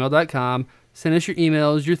trashtalkomaha@gmail.com. Send us your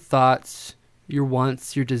emails, your thoughts, your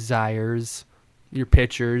wants, your desires, your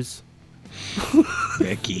pictures.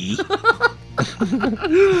 Becky.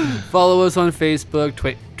 Follow us on Facebook,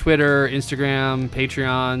 Twitter, Instagram,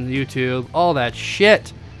 Patreon, YouTube, all that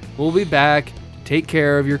shit. We'll be back. Take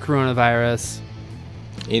care of your coronavirus.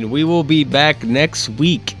 And we will be back next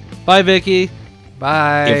week Bye, Vicky.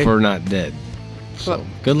 Bye. if we're not dead. So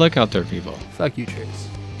good luck out there, people. Fuck you, Chase.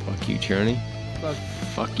 Fuck you, Journey. Fuck.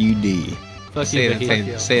 Fuck you, D. Fuck Say you, it, at the Vicky.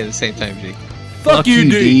 same, say it at the same time, G. Fuck you,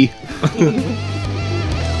 D.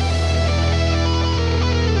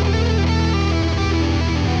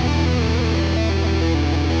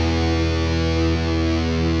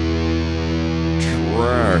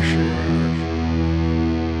 Trashy.